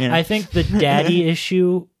 You know? I think the daddy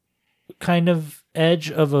issue kind of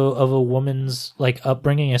edge of a woman's like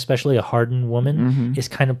upbringing, especially a hardened woman, is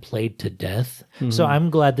kind of played to death. So I'm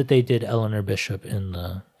glad that they did Eleanor Bishop in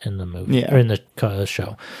the movie or in the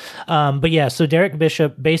show. But yeah, so Derek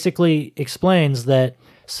Bishop basically explains that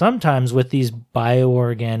sometimes with these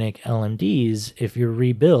bioorganic LMDs, if you're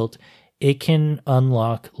rebuilt, it can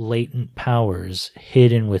unlock latent powers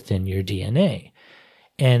hidden within your DNA.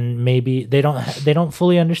 And maybe they don't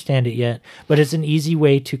fully understand it yet, but it's an easy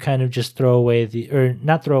way to kind of just throw in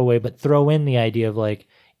the idea of like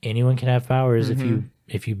anyone can have powers if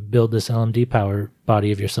if you build this LMD power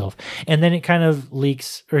body of yourself. And then it kind of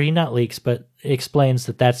leaks, or he not leaks, but explains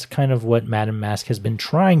that that's kind of what Madame Mask has been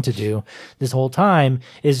trying to do this whole time,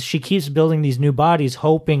 is she keeps building these new bodies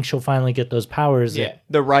hoping she'll finally get those powers. Yeah,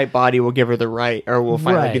 the right body will give her the right, or will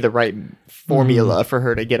finally be the right formula for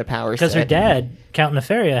her to get a power set. Because her dad, Count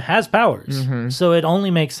Nefaria, has powers. So it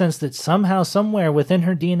only makes sense that somehow, somewhere within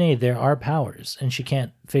her DNA, there are powers, and she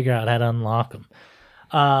can't figure out how to unlock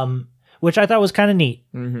them. Which I thought was kind of neat.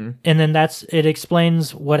 And then it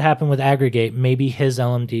explains what happened with Aggregate. Maybe his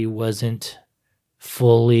LMD wasn't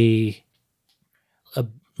fully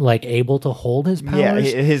able to hold his powers.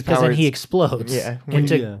 Yeah, his powers. Then he explodes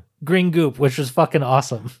into green goop, which was fucking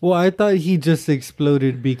awesome. Well, I thought he just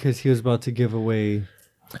exploded because he was about to give away.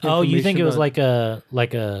 Oh, you think it was like a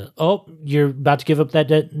you're about to give up that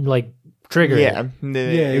trigger. Yeah,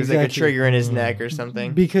 it was like a exactly. trigger in his neck or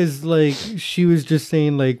something. Because she was just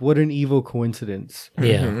saying what an evil coincidence.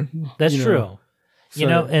 Yeah, that's true. You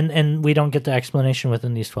know, and we don't get the explanation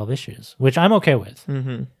within these 12 issues, which I'm okay with.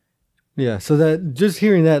 Yeah, so that just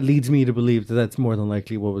hearing that leads me to believe that that's more than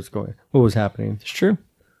likely what was happening. It's true.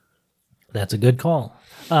 That's a good call.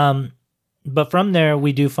 But from there,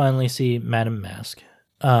 we do finally see Madame Mask.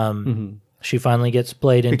 She finally gets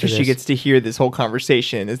played into because this. she gets to hear this whole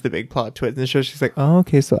conversation is the big plot twist in the show. She's like, oh,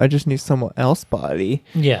 okay, so I just need someone else's body.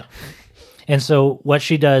 Yeah. And so what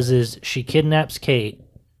she does is she kidnaps Kate,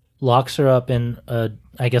 locks her up in,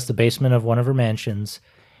 I guess, the basement of one of her mansions,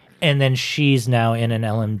 and then she's now in an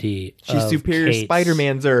LMD. She's superior Kate's.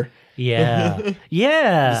 Spider-Man's-er. Yeah.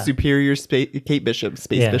 Yeah. Superior Kate Bishop,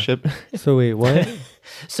 Space Bishop. So wait, what?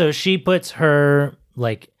 So she puts her,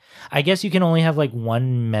 I guess you can only have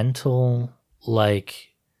one mental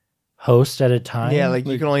host at a time. Yeah,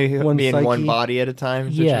 you can only one be in psyche? one body at a time.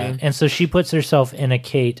 is what you Yeah, mean? and so she puts herself in a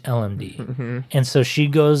Kate LMD, and so she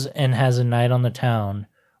goes and has a night on the town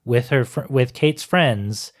with with Kate's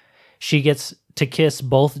friends. She gets to kiss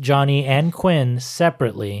both Johnny and Quinn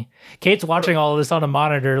separately. Kate's watching all of this on a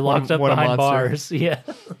monitor, locked up what a behind monster. bars. Yeah,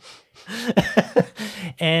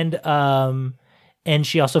 and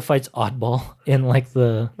she also fights Oddball in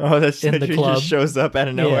that's in the she club. just shows up out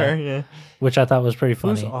of nowhere. Yeah, which I thought was pretty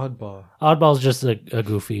Who's funny. Oddball? Oddball's just a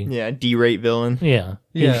goofy. yeah, D-rate villain. Yeah.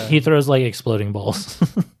 Yeah. He throws exploding balls.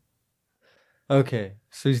 Okay,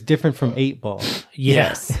 so he's different from 8-Ball.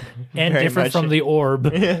 Yes. And Very different much. from the orb.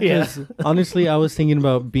 Yeah. Honestly, I was thinking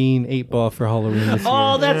about being 8-Ball for Halloween this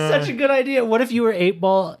Oh, year. that's such a good idea. What if you were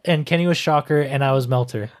 8-Ball and Kenny was Shocker and I was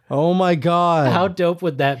Melter? Oh my god. How dope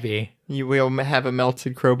would that be? We'll have a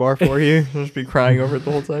melted crowbar for you. You'll just be crying over it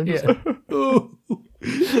the whole time.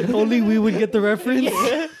 Only we would get the reference?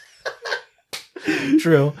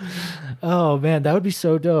 True. Oh, man, that would be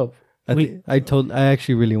so dope. I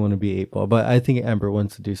actually really want to be 8-Ball, but I think Amber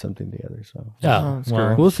wants to do something together, so Oh,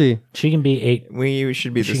 well, we'll see. she can be 8. We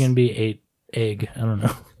should be She can be 8 egg. I don't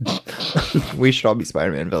know. We should all be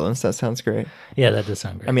Spider-Man villains. That sounds great. Yeah, that does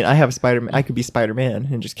sound great. I mean, I have Spider-Man. I could be Spider-Man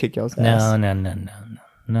and just kick y'all's ass.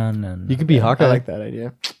 No. You could be Hawkeye. I like that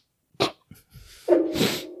idea.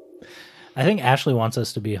 I think Ashley wants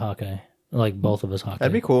us to be Hawkeye. Both of us Hawkeye.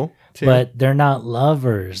 That'd be cool. Too. But they're not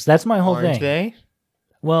lovers. That's my whole aren't thing. they?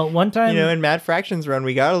 Well, one time... In Mad Fractions run,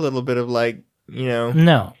 we got a little bit of No.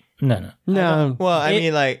 No. Well, I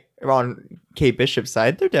mean, on Kate Bishop's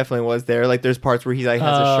side, there definitely was there. There's parts where he has his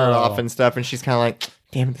shirt off and stuff, and she's kind of like,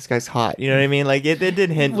 damn it, this guy's hot. You know what I mean? It did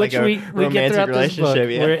hint Which a we get romantic throughout this book,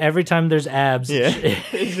 relationship. where every time there's abs, Yeah.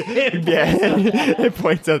 It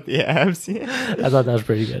points out the abs. Yeah. I thought that was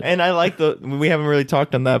pretty good. And I like we haven't really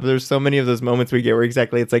talked on that, but there's so many of those moments we get where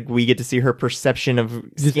it's we get to see her perception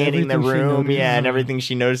of Just scanning the everything she room. noticed. Yeah, and everything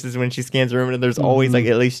she notices when she scans the room. And there's always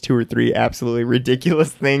at least 2 or 3 absolutely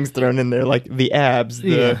ridiculous things thrown in there, like the abs,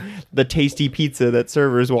 the tasty pizza that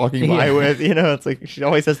servers walking by with. It's she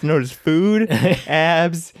always has to notice food,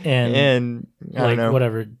 abs, and I don't know,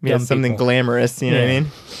 whatever. Yeah, dumb something people. glamorous. You know what I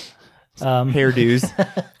mean?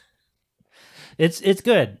 Hairdos. It's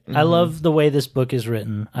good. I love the way this book is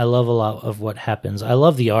written. I love a lot of what happens. I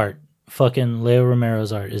love the art. Fucking Leo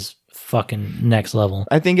Romero's art is fucking next level.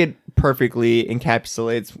 I think it perfectly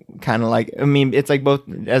encapsulates kind of it's both,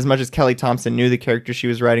 as much as Kelly Thompson knew the character she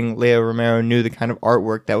was writing, Leo Romero knew the kind of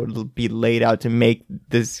artwork that would be laid out to make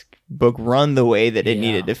this book run the way that it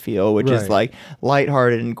needed to feel, which is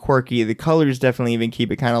lighthearted and quirky. The colors definitely even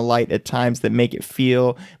keep it kind of light at times that make it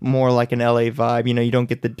feel more like an LA vibe. You don't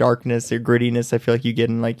get the darkness or grittiness I feel like you get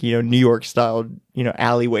in New York style,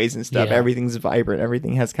 alleyways and stuff. Yeah. Everything's vibrant.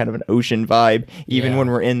 Everything has kind of an ocean vibe. Even when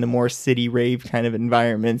we're in the more city rave kind of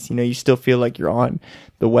environments, you still feel like you're on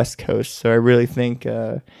the West Coast. So I really think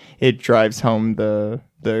it drives home the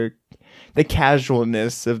the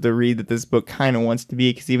casualness of the read that this book kind of wants to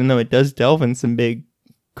be, because even though it does delve in some big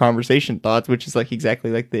conversation thoughts, which is like exactly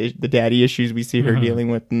like the daddy issues we see her dealing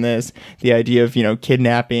with in this, the idea of, you know,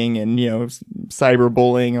 kidnapping and, you know,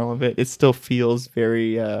 cyberbullying, all of it, it still feels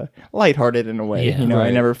very lighthearted in a way. Yeah, you know, right.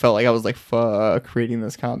 I never felt like I was like, fuck, reading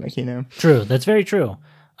this comic, you know. True. That's very true.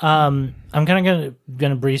 I'm kind of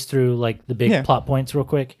gonna breeze through like the big plot points real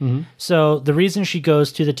quick. So the reason she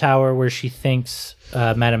goes to the tower where she thinks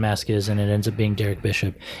Madame Mask is, and it ends up being Derek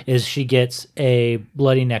Bishop, is she gets a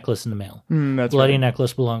bloody necklace in the mail. That's Bloody right.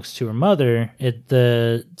 necklace belongs to her mother.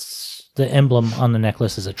 The emblem on the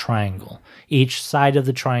necklace is a triangle. Each side of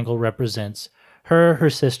the triangle represents her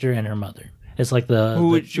sister, and her mother. It's like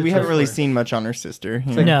we haven't really seen much on her sister.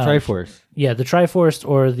 You know? No. Triforce. Yeah, the Triforce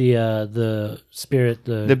or the Spirit,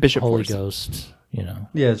 the Bishop Holy Force. Ghost. You know,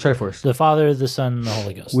 Yeah, Triforce. the Father, the Son, and the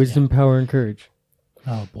Holy Ghost. Wisdom, power, and courage.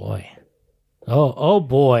 Yeah. Oh boy. Oh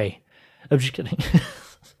boy. I'm just kidding.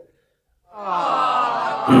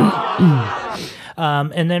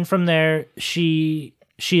 And then from there, she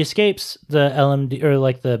escapes the LMD, or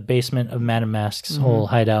like the basement of Madame Mask's whole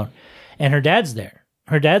hideout, and her dad's there.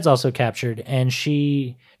 Her dad's also captured, and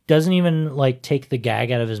she doesn't even like take the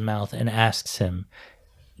gag out of his mouth and asks him,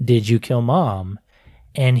 "Did you kill Mom?"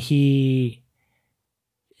 And we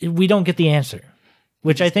don't get the answer,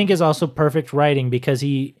 which I think is also perfect writing, because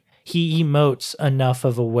he emotes enough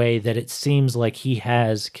of a way that it seems like he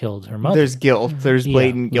has killed her mother. There's guilt. There's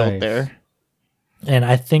blatant guilt Nice. there. And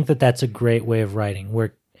I think that that's a great way of writing,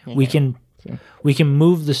 where we can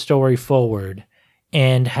move the story forward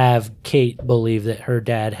and have Kate believe that her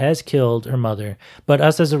dad has killed her mother, but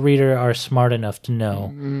us as a reader are smart enough to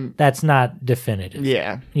know that's not definitive.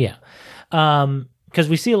 Yeah. Yeah. Because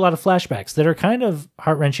we see a lot of flashbacks that are kind of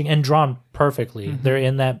heart-wrenching and drawn perfectly. They're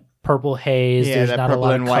in that purple haze. Yeah, There's that not a purple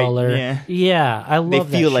lot of and white, color. yeah. I love They that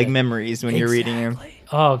feel like shit. memories when you're reading them.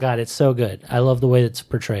 Oh god, it's so good. I love the way it's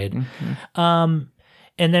portrayed.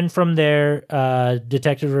 And then from there,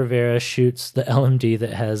 Detective Rivera shoots the LMD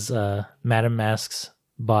that has Madame Mask's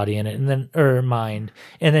body in it, and then mind,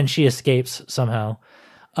 and then she escapes somehow.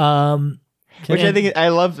 Which I think I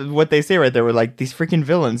love what they say right there. We're like, these freaking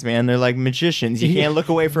villains, man. They're like magicians. You can't look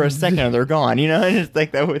away for a second or they're gone. You know, and it's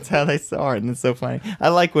like that's how they saw it, and it's so funny. I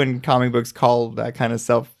like when comic books call that kind of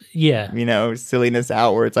silliness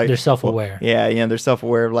out, where it's like They're self-aware. Well, yeah, they're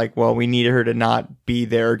self-aware of like, well, we need her to not be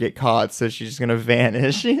there or get caught, so she's just gonna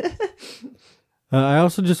vanish. I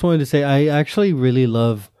also just wanted to say I actually really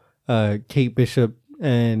love Kate Bishop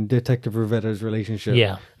and Detective Rivera's relationship.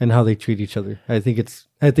 Yeah. And how they treat each other. I think it's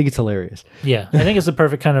hilarious. Yeah, I think it's the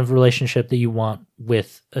perfect kind of relationship that you want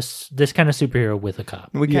with this kind of superhero with a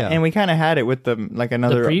cop. We kind of had it with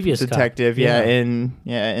another previous detective, cop. Yeah.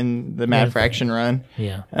 in the Mad Fraction run.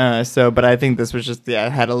 Yeah. But I think this was just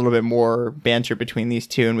had a little bit more banter between these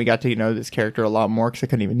two, and we got to know this character a lot more, because I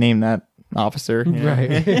couldn't even name that officer. You know?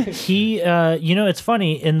 Right. He, it's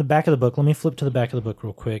funny, in the back of the book, let me flip to the back of the book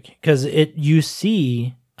real quick, because you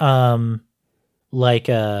see, what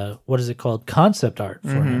is it called? Concept art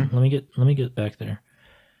for him. Let me get back there.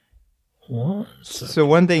 What? So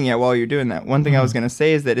one thing, while you're doing that, one thing I was going to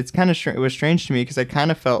say is that it's kind of it was strange to me, because I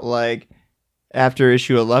kind of felt like after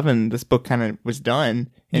issue 11, this book kind of was done,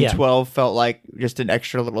 and 12 felt like just an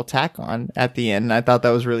extra little tack on at the end. And I thought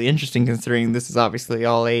that was really interesting, considering this is obviously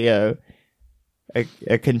all a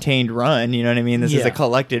contained run. You know what I mean? This is a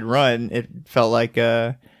collected run. It felt like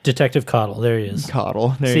Detective Coddle. There he is.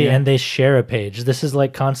 Coddle. There See, you go. and they share a page. This is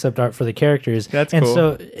like concept art for the characters. That's and cool.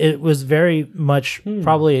 so it was very much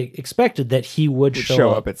probably expected that he would show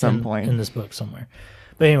up at some point in this book somewhere.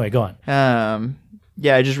 But anyway, go on.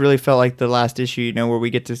 I just really felt like the last issue, where we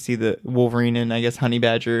get to see the Wolverine and I guess Honey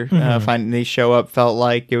Badger they show up, felt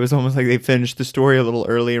like it was almost like they finished the story a little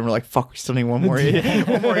early, and we're like, fuck, we still need one more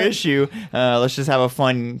issue. Let's just have a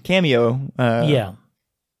fun cameo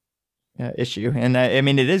issue. And I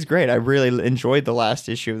mean, it is great. I really enjoyed the last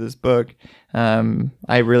issue of this book.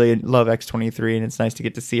 I really love X-23, and it's nice to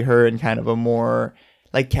get to see her in kind of a more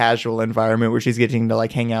like casual environment where she's getting to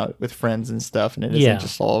like hang out with friends and stuff, and it isn't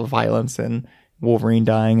just all violence and Wolverine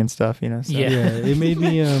dying and stuff, So. Yeah, it made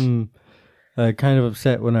me kind of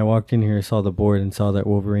upset when I walked in here, saw the board, and saw that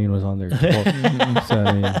Wolverine was on there.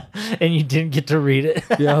 And you didn't get to read it.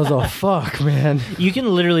 I was all, fuck, man. You can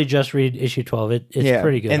literally just read issue 12. It's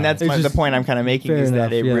pretty good. And that's the point I'm kind of making, is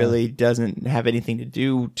that it really doesn't have anything to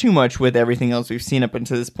do too much with everything else we've seen up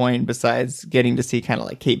until this point, besides getting to see kind of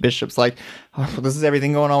like Kate Bishop's like, oh, this is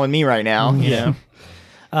everything going on with me right now, you know?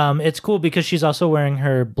 It's cool because she's also wearing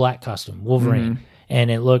her black costume, Wolverine. and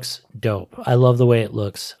it looks dope. I love the way it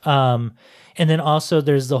looks. And then also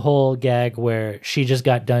there's the whole gag where she just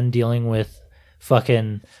got done dealing with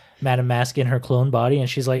fucking Madame Mask in her clone body, and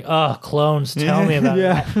she's like, "Oh, clones! Tell me about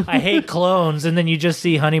it. I hate clones." And then you just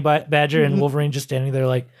see Honey Badger and Wolverine just standing there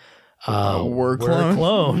like, we're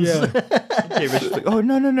clones. Yeah. David's like, "Oh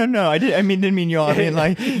no! I didn't mean you. I mean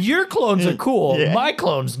like Your clones are cool. Yeah. My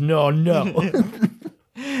clones, no."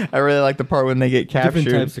 I really like the part when they get Different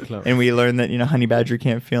captured, types of clones. and we learn that Honey Badger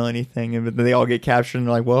can't feel anything, and they all get captured, and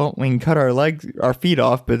they're like, "Well, we can cut our feet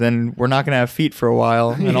off, but then we're not gonna have feet for a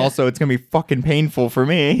while, and also it's gonna be fucking painful for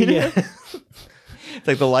me." Yeah. It's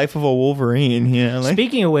like the life of a Wolverine, Like,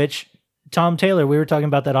 Speaking of which, Tom Taylor, we were talking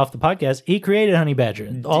about that off the podcast. He created Honey Badger.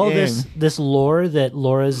 All of this lore that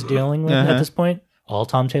Laura's dealing with at this point, all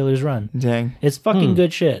Tom Taylor's run. dang. It's fucking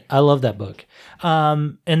good shit. I love that book.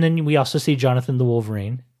 And then we also see Jonathan the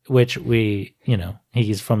Wolverine, which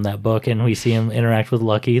he's from that book, and we see him interact with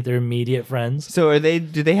Lucky. They're immediate friends. So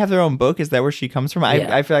do they have their own book? Is that where she comes from?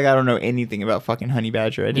 Yeah. I feel like I don't know anything about fucking Honey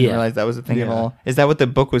Badger. I didn't Yeah. realize that was a thing at all. Is that what the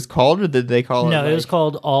book was called, or did they call it? No, it was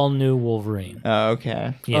called All New Wolverine. Oh,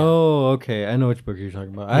 okay. Yeah. Oh, okay. I know which book you're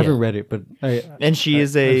talking about. I haven't read it, but And she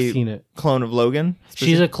is I've a seen it. clone of Logan?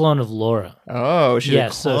 She's a clone of Laura. Oh, she's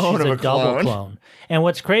Yes, a so clone she's of a a double clone. And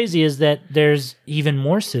what's crazy is that there's even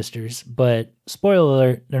more sisters, but spoiler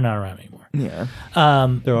alert, they're not around anymore. Yeah.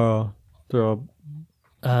 They're all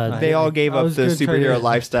They all gave I up was the gonna try superhero to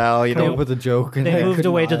lifestyle, come up with a joke. And They I moved could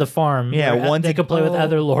away not. to the farm. Yeah, where one's they a- could play with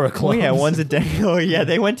other Laura Oh, clones. yeah, one's a day. Oh, yeah,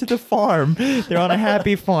 they went to the farm. They're on a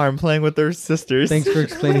happy farm playing with their sisters. Thanks for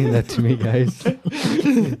explaining that to me, guys.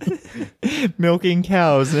 Milking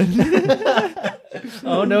cows.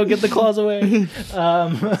 Oh no, get the claws away.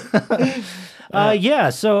 Yeah,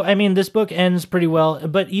 so I mean, this book ends pretty well,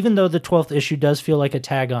 but even though the 12th issue does feel like a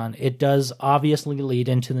tag on, it does obviously lead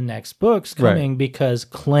into the next books coming because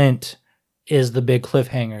Clint is the big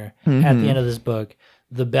cliffhanger at the end of this book.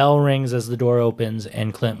 The bell rings as the door opens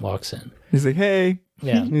and Clint walks in. He's like, hey.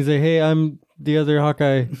 Yeah. He's like, "Hey, I'm the other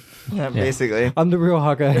Hawkeye. Yeah, basically. I'm the real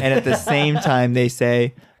Hawkeye." And at the same time, they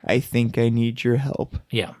say, I think I need your help.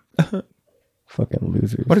 Yeah. Fucking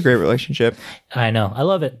losers. What a great relationship. I know. I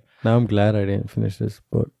love it. Now I'm glad I didn't finish this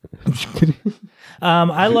book.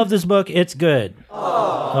 I love this book. It's good.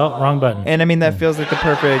 Oh, wrong button. And I mean, that feels like the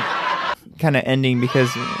perfect kind of ending because,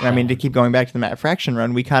 I mean, to keep going back to the Matt Fraction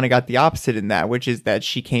run, we kind of got the opposite in that, which is that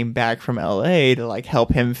she came back from LA to like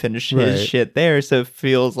help him finish his Right. shit there. So it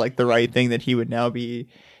feels like the right thing that he would now be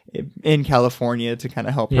in California to kind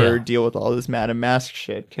of help her Yeah. deal with all this Madame Mask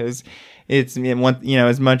shit. Because it's,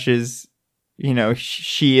 as much as,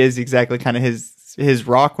 she is exactly kind of his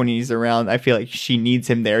rock when he's around, I feel like she needs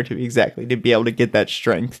him there to be able to get that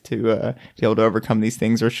strength to be able to overcome these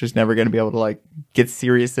things, or she's never going to be able to like get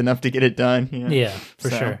serious enough to get it done. Yeah, for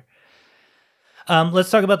So. sure. Let's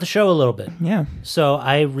talk about the show a little bit. Yeah. So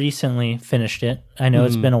I recently finished it. I know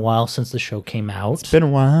it's been a while since the show came out. Been a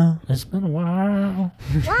while. It's been a while.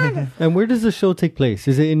 And where does the show take place?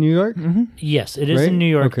 Is it in New York? Yes, it is Right? in New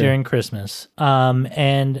York Okay. during Christmas.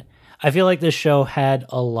 And I feel like this show had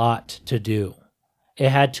a lot to do. It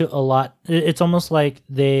had to a lot. It's almost like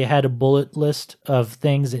they had a bullet list of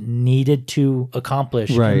things it needed to accomplish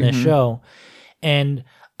Right. in this show. And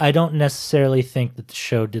I don't necessarily think that the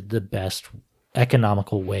show did the best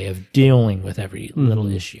economical way of dealing with every little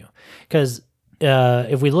issue. Because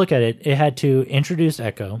if we look at it, it had to introduce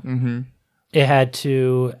Echo. It had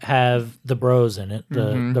to have the bros in it,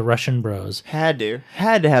 the Russian bros. Had to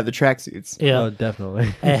have the tracksuits. Yeah. Oh, definitely.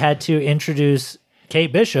 It had to introduce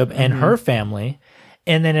Kate Bishop and her family.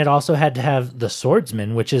 And then it also had to have the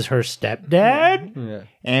swordsman, which is her stepdad. Yeah.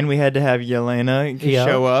 And we had to have Yelena Yeah.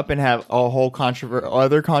 show up and have a whole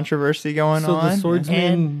other controversy going So on. the swordsman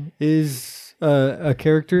And- is a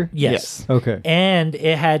character? Yes. Okay. And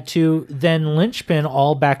it had to then linchpin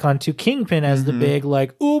all back onto Kingpin as the big,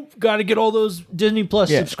 like, oop, got to get all those Disney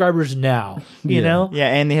Plus Yeah. subscribers now. You Yeah. know? Yeah,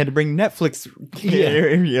 and they had to bring Netflix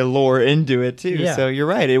lore into it too. Yeah. So you're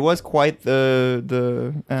right; it was quite the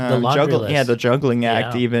laundry list. the juggling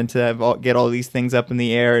act, Yeah. even to have get all these things up in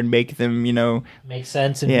the air and make them, Make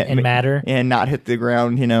sense and, yeah, and matter. and not hit the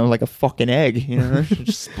ground, like a fucking egg,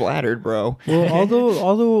 just splattered, bro. Well,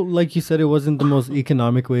 although, like you said, it wasn't the most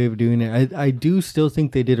economic way of doing it, I do still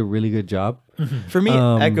think they did a really good job. For me,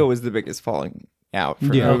 Echo was the biggest falling out.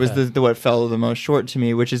 For Yeah. her. It was the what fell the most short to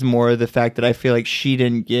me, which is more the fact that I feel like she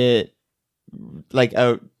didn't get like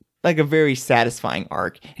a very satisfying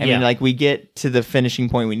arc. I Yeah. mean, like we get to the finishing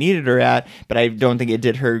point we needed her at, but I don't think it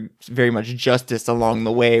did her very much justice along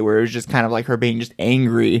the way, where it was just kind of like her being just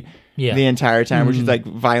angry the entire time, which is like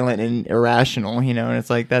violent and irrational, you know. And it's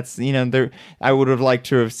like that's I would have liked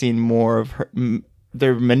to have seen more of her.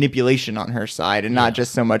 Their manipulation on her side, and not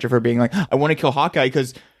just so much of her being like, I want to kill Hawkeye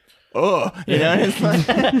because, it's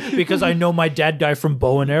like, because I know my dad died from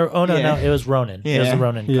bow and arrow. Oh no, it was Ronin. It was the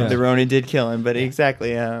Ronin. Yeah. the Ronin did kill him, but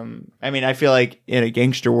exactly. I mean, I feel like in a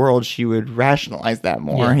gangster world, she would rationalize that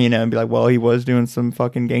more, and be like, well, he was doing some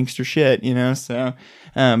fucking gangster shit, So,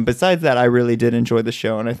 besides that, I really did enjoy the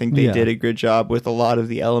show, and I think they did a good job with a lot of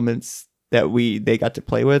the elements that they got to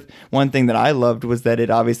play with. One thing that I loved was that it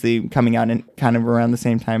obviously coming out in kind of around the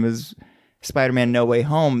same time as Spider-Man No Way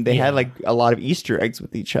Home, they had like a lot of Easter eggs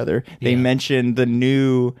with each other. They mentioned the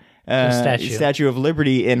new Statue of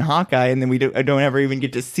Liberty in Hawkeye, and then we don't ever even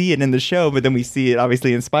get to see it in the show, but then we see it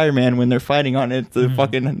obviously in Spider-Man when they're fighting on it. It's the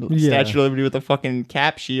fucking Statue of Liberty with a fucking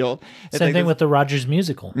cap shield. Same thing with the Rogers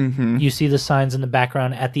musical. You see the signs in the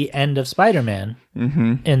background at the end of Spider-Man,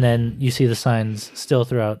 and then you see the signs still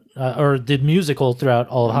throughout, or the musical throughout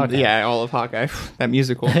all of Hawkeye. Yeah, all of Hawkeye. That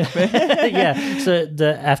musical. Yeah. So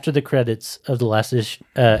after the credits of the last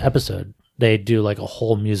episode, they do like a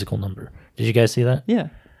whole musical number. Did you guys see that? Yeah.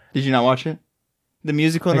 Did you not watch it? The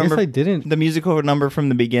musical I number. guess I didn't. The musical number from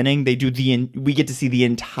the beginning. They do we get to see the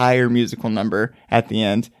entire musical number at the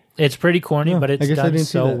end. It's pretty corny, but it's done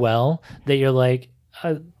so well that you're like,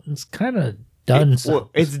 it's kind of done.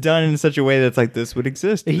 It's done in such a way that's like this would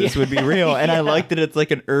exist. This would be real, and I like that it's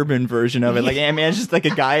like an urban version of it. Like, I mean, it's just like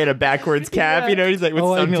a guy in a backwards cap. He's like with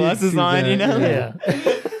sunglasses on. Yeah.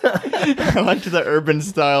 I liked the urban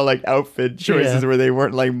style like outfit choices where they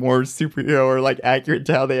weren't like more superhero or like accurate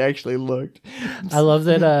to how they actually looked. I love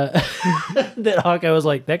that that Hawkeye was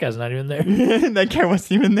like, that guy's not even there. That guy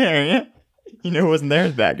wasn't even there. Yeah, who wasn't there?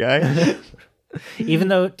 That guy. Even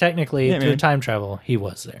though technically through time travel he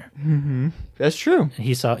was there. That's true.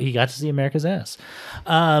 He got to see America's ass.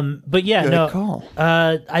 But yeah, Good call.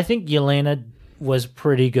 I think Yelena was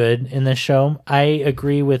pretty good in this show. I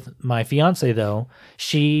agree with my fiance though.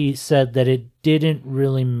 She said that it didn't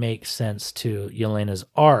really make sense to Yelena's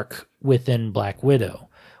arc within Black Widow,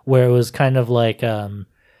 where it was kind of like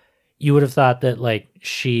you would have thought that like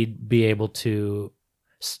she'd be able to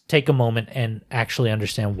take a moment and actually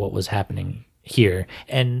understand what was happening here,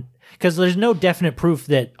 and because there's no definite proof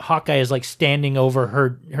that Hawkeye is like standing over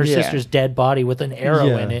her sister's dead body with an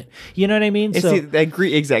arrow in it. You know what I mean?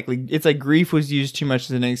 Exactly. It's like grief was used too much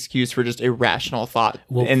as an excuse for just irrational thought.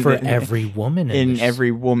 Well, every woman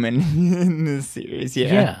every woman in this series.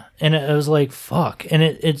 Yeah. Yeah, and it was like fuck, and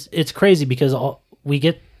it's crazy because we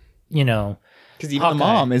get because even Hawkeye. The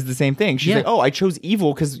mom is the same thing. She's like, "Oh, I chose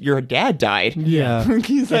evil because your dad died." Yeah,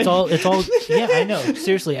 it's all. Yeah, I know.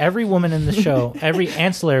 Seriously, every woman in the show, every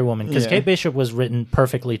ancillary woman, because Kate Bishop was written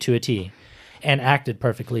perfectly to a T, and acted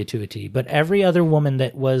perfectly to a T. But every other woman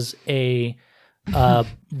that was a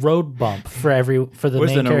road bump for the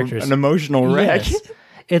main characters, an emotional wreck. Yes.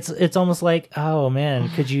 It's almost like, oh man,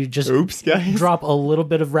 could you just drop a little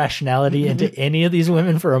bit of rationality into any of these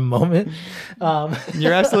women for a moment?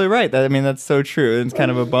 You're absolutely right. That's so true. It's kind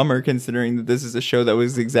of a bummer considering that this is a show that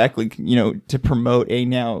was exactly, to promote a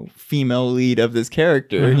now female lead of this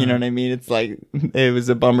character. You know what I mean? It's like, it was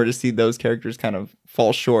a bummer to see those characters kind of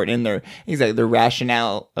fall short in their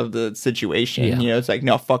rationale of the situation. Yeah. It's like,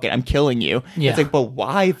 no, fuck it, I'm killing you. Yeah. It's like, but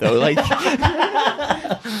why though? Like,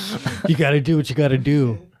 you got to do what you got to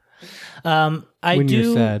do. I when do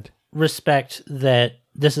you're sad. Respect that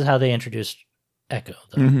this is how they introduced Echo,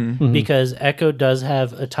 though, because Echo does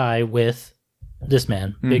have a tie with this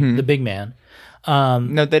man, the big man.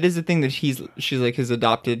 No, that is the thing that she's like his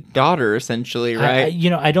adopted daughter, essentially, right?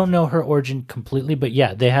 I don't know her origin completely, but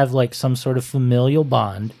yeah, they have like some sort of familial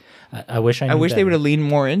bond. I wish they would have leaned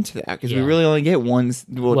more into that because we really only get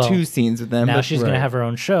two scenes with them. Now she's going to have her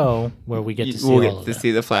own show where we get to see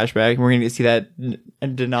see the flashback. We're going to see that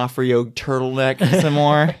D'Onofrio turtleneck some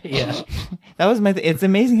more. Yeah, that was it's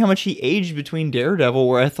amazing how much he aged between Daredevil,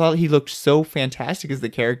 where I thought he looked so fantastic as the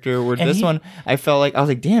character. Where one, I felt like I was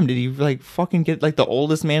like, damn, did he like fucking get like the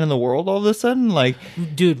oldest man in the world all of a sudden? Like,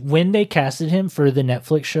 dude, when they casted him for the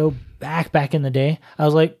Netflix show back in the day, I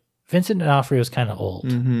was like, Vincent D'Onofrio was kind of old.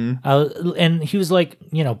 And he was like,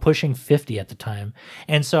 pushing 50 at the time.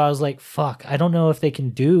 And so I was like, fuck, I don't know if they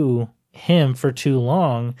can do him for too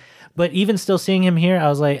long. But even still seeing him here, I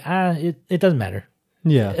was like, it doesn't matter.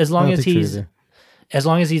 Yeah. As long as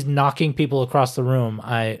he's knocking people across the room,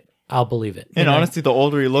 I'll believe it. And honestly, the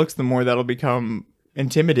older he looks, the more that'll become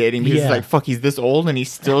intimidating because it's like, fuck, he's this old and he's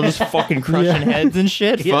still just fucking crushing heads and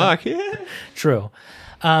shit. Fuck. True.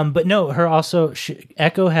 But no,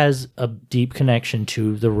 Echo has a deep connection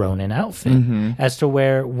to the Ronin outfit as to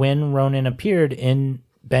where when Ronin appeared in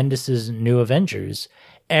Bendis's New Avengers,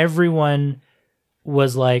 everyone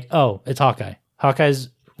was like, "Oh, it's Hawkeye. Hawkeye's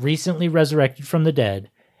recently resurrected from the dead,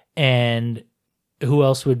 and who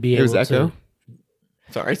else would be It was able Echo. to?"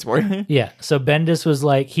 Sorry, sorry. Yeah. So Bendis was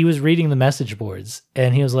like, he was reading the message boards,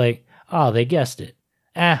 and he was like, "Oh, they guessed it.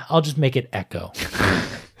 I'll just make it Echo."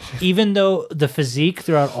 Even though the physique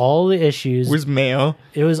throughout all the issues was male.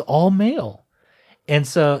 it was all male. And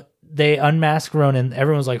so they unmask Ronan.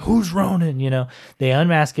 Everyone's like, "Who's Ronan?" You know, they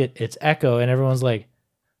unmask it. It's Echo. And everyone's like,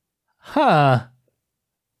 "Huh.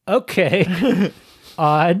 Okay."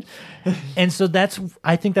 Odd. And so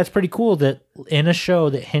I think that's pretty cool that in a show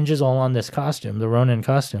that hinges all on this costume, the Ronan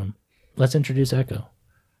costume, let's introduce Echo.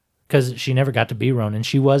 Because she never got to be Ronan.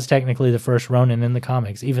 She was technically the first Ronan in the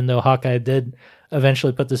comics, even though Hawkeye did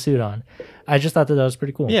eventually put the suit on. I just thought that was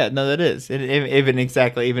pretty cool. Yeah, no, that is. Even if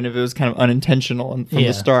it was kind of unintentional and from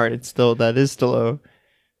the start, that is still a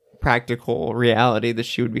practical reality that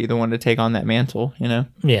she would be the one to take on that mantle, you know?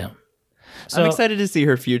 Yeah. So, I'm excited to see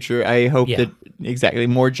her future. I hope that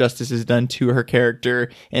more justice is done to her character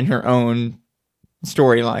and her own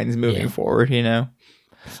storylines moving forward, you know?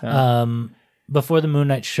 So. Before the Moon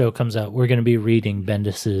Knight show comes out, we're going to be reading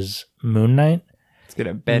Bendis's Moon Knight. It's going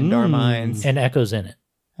to bend our minds. And Echo's in it.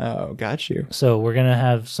 Oh, got you. So we're going to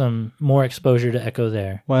have some more exposure to Echo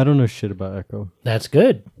there. Well, I don't know shit about Echo. That's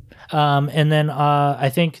good. And then I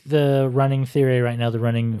think the running theory right now, the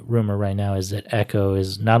running rumor right now is that Echo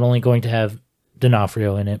is not only going to have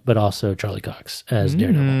D'Onofrio in it, but also Charlie Cox as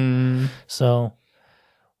Daredevil. So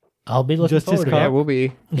I'll be looking Just his forward to cock? it. Yeah, we'll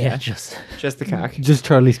be. Yeah, just the cock. Just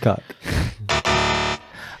Charlie's cock.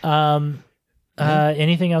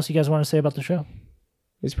 anything else you guys want to say about the show?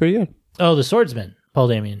 It's pretty good. Oh, the swordsman, Paul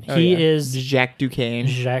Damian. He is Jacques Duquesne.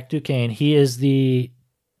 Jacques Duquesne. He is the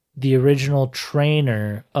original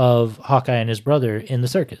trainer of Hawkeye and his brother in the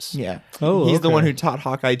circus. Yeah. Oh, he's the okay. one who taught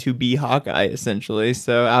Hawkeye to be Hawkeye, essentially.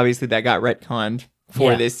 So obviously that got retconned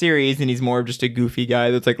for this series, and he's more of just a goofy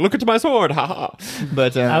guy that's like, "Look at my sword, haha."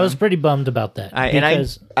 But I was pretty bummed about that.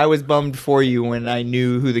 I was bummed for you when I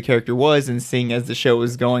knew who the character was, and seeing as the show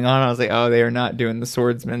was going on, I was like, "Oh, they are not doing the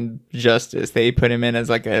swordsman justice. They put him in as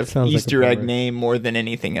like a Easter egg name more than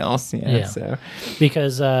anything else." Yeah. So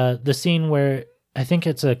because the scene where I think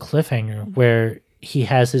it's a cliffhanger where he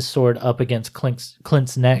has his sword up against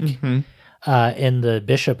Clint's neck. In the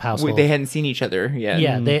Bishop household. They hadn't seen each other yet.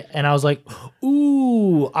 Yeah, and I was like,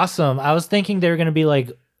 ooh, awesome. I was thinking they were going to be like,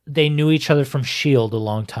 they knew each other from S.H.I.E.L.D. a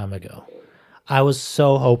long time ago. I was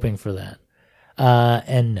so hoping for that.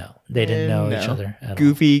 And no, they didn't know each other at all.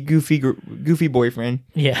 Goofy boyfriend.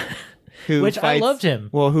 Yeah. Which I loved him.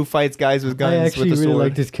 Well, who fights guys with guns I actually with a really sword.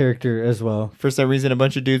 liked his character as well. For some reason, a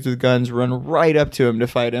bunch of dudes with guns run right up to him to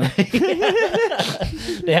fight him.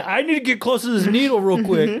 Yeah, I need to get close to this needle real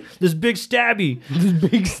quick. This big stabby.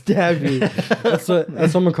 Big stabby. That's what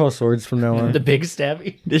I'm gonna call swords from now on. The big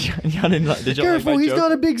stabby. Did y'all Careful, like my he's joke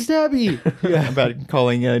got a big stabby. yeah. about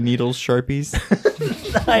calling needles Sharpies?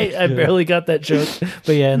 I barely got that joke,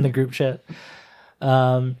 but yeah, in the group chat.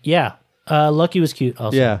 Lucky was cute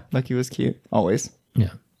also. Yeah, Lucky was cute. Always.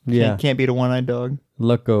 yeah. Can't beat a one-eyed dog.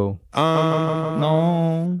 Lucko.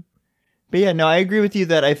 No. But yeah, no, I agree with you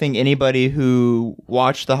that I think anybody who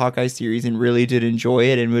watched the Hawkeye series and really did enjoy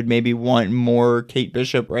it and would maybe want more Kate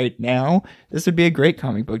Bishop right now, this would be a great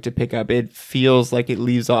comic book to pick up. It feels like it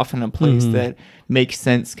leaves off in a place that makes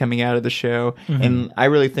sense coming out of the show. And I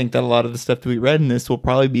really think that a lot of the stuff that we read in this will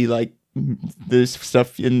probably be like this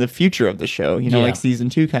stuff in the future of the show, like season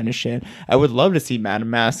 2 kind of shit. I would love to see Madame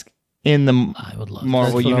Mask in the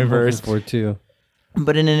Marvel universe. For too.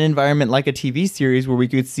 But in an environment like a TV series where we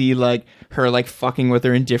could see like her like fucking with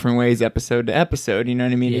her in different ways episode to episode, you know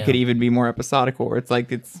what I mean? Yeah. It could even be more episodical where it's like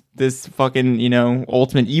it's this fucking,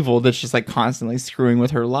 ultimate evil that's just like constantly screwing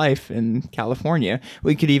with her life in California.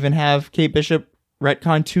 We could even have Kate Bishop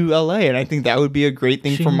retcon to LA, and I think that would be a great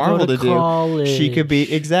thing She for can go Marvel to to do. college. She could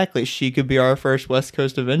be our first West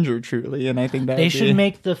Coast Avenger truly, and I think that They should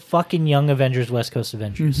make the fucking Young Avengers West Coast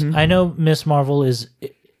Avengers. I know Miss Marvel is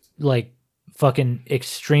like fucking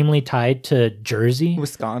extremely tied to Jersey.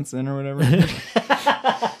 Wisconsin or whatever.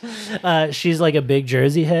 She's like a big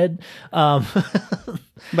Jersey head.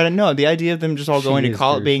 But no, the idea of them just all going to is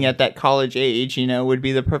college, being Jersey. at that college age, would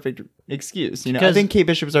be the perfect excuse. I 'Cause- think Kate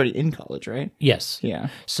Bishop's already in college, right? Yes. Yeah.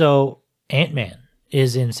 So Ant-Man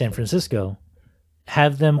is in San Francisco.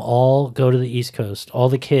 Have them all go to the East Coast. All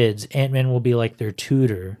the kids. Ant-Man will be like their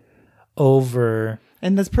tutor over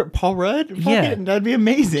And that's Paul Rudd? Yeah. That'd be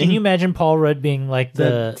amazing. Can you imagine Paul Rudd being like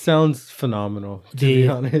That sounds phenomenal, to be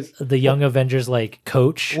honest. the Young Avengers like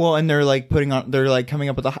coach? Well, and they're like coming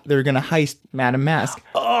up with they're gonna heist Madame Mask.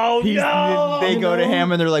 Oh They go to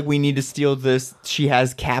him and they're like, we need to steal this. She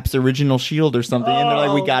has Cap's original shield or something, and they're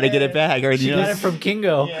like, we got to get it back. Or, She got it from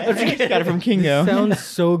Kingo. She got it from Kingo. Sounds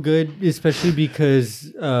so good, especially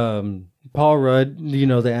because Paul Rudd, the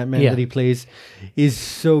Ant-Man that he plays, is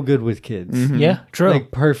so good with kids. Mm-hmm. Yeah, true.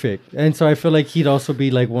 Like perfect. And so I feel like he'd also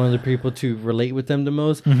be like one of the people to relate with them the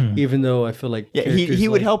most, even though I feel like he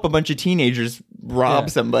would help a bunch of teenagers rob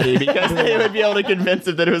somebody because they would be able to convince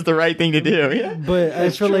them that it was the right thing to do. Yeah. But I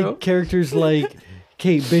feel like characters like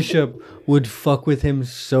Kate Bishop would fuck with him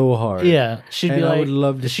so hard. Yeah, she'd be And like, I would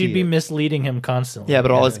love to she'd see be it. misleading him constantly. Yeah, but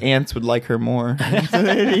all his aunts would like her more. So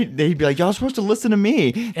they'd be like, y'all supposed to listen to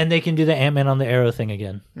me. And they can do the Ant-Man on the Arrow thing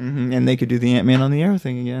again. And they could do the Ant-Man on the Arrow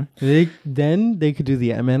thing again. Then they could do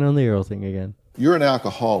the Ant-Man on the Arrow thing again. You're an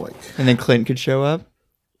alcoholic. And then Clint could show up.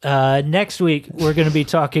 Next week, we're going to be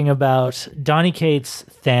talking about Donny Cates'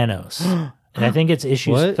 Thanos. And I think it's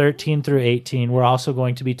issues 13 through 18. We're also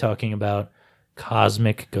going to be talking about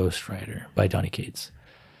Cosmic Ghost Rider by Donny Cates.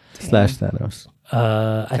 / Thanos.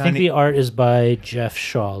 I think the art is by Jeff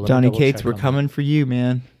Shaw. Let me Donny double Cates, check we're on coming for you,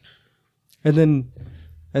 man. And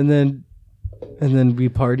then we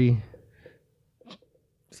party.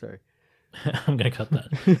 Sorry. that. I'm going to cut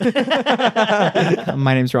that.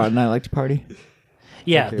 My name's Rod and I like to party.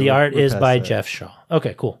 Yeah, Okay, the art we're is past by that. Jeff Shaw.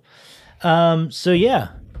 Okay, cool. So yeah,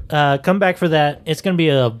 come back for that. It's going to be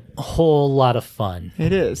a whole lot of fun.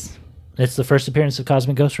 It is. It's the first appearance of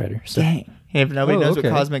Cosmic Ghost Rider. So Dang. If nobody knows okay.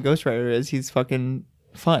 what Cosmic Ghost Rider is, he's fucking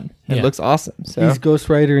fun. It Yeah. looks awesome. So He's Ghost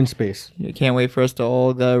Rider in space. you can't wait for us to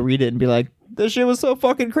all go read it and be like, this shit was so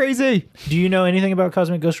fucking crazy. do you know anything about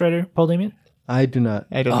Cosmic Ghost Rider, Paul Damien? I do not.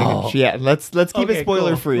 I don't think it's, yeah, let's keep Okay, it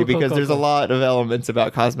spoiler free cool. Cool, because cool, there's cool. a lot of elements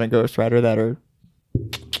about Cosmic Ghost Rider that are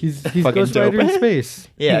He's Fucking Ghost dope. Rider in space.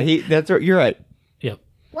 that's right, you're right. Yep.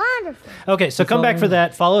 Wonderful. Okay, so come back for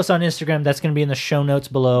that. Follow us on Instagram. That's going to be in the show notes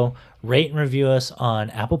below. Rate and review us on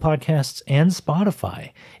Apple Podcasts and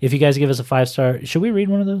Spotify. If you guys give us a 5-star, should we read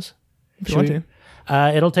one of those? If you want to.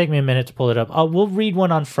 It'll take me a minute to pull it up. We'll read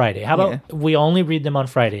one on Friday. How about we only read them on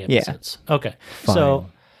Friday episodes? Okay. So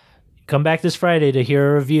come back this Friday to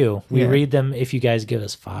hear a review. We read them if you guys give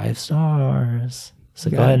us 5 stars. So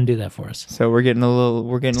go ahead and do that for us. So we're getting a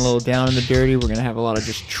little down in the dirty. We're gonna have a lot of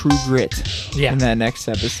just true grit in that next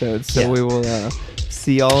episode. So we will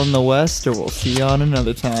see y'all in the West, or we'll see y'all on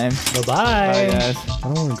another time. Bye-bye. Bye, guys. I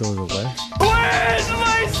don't want to go to the West. Where's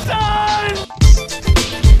my son?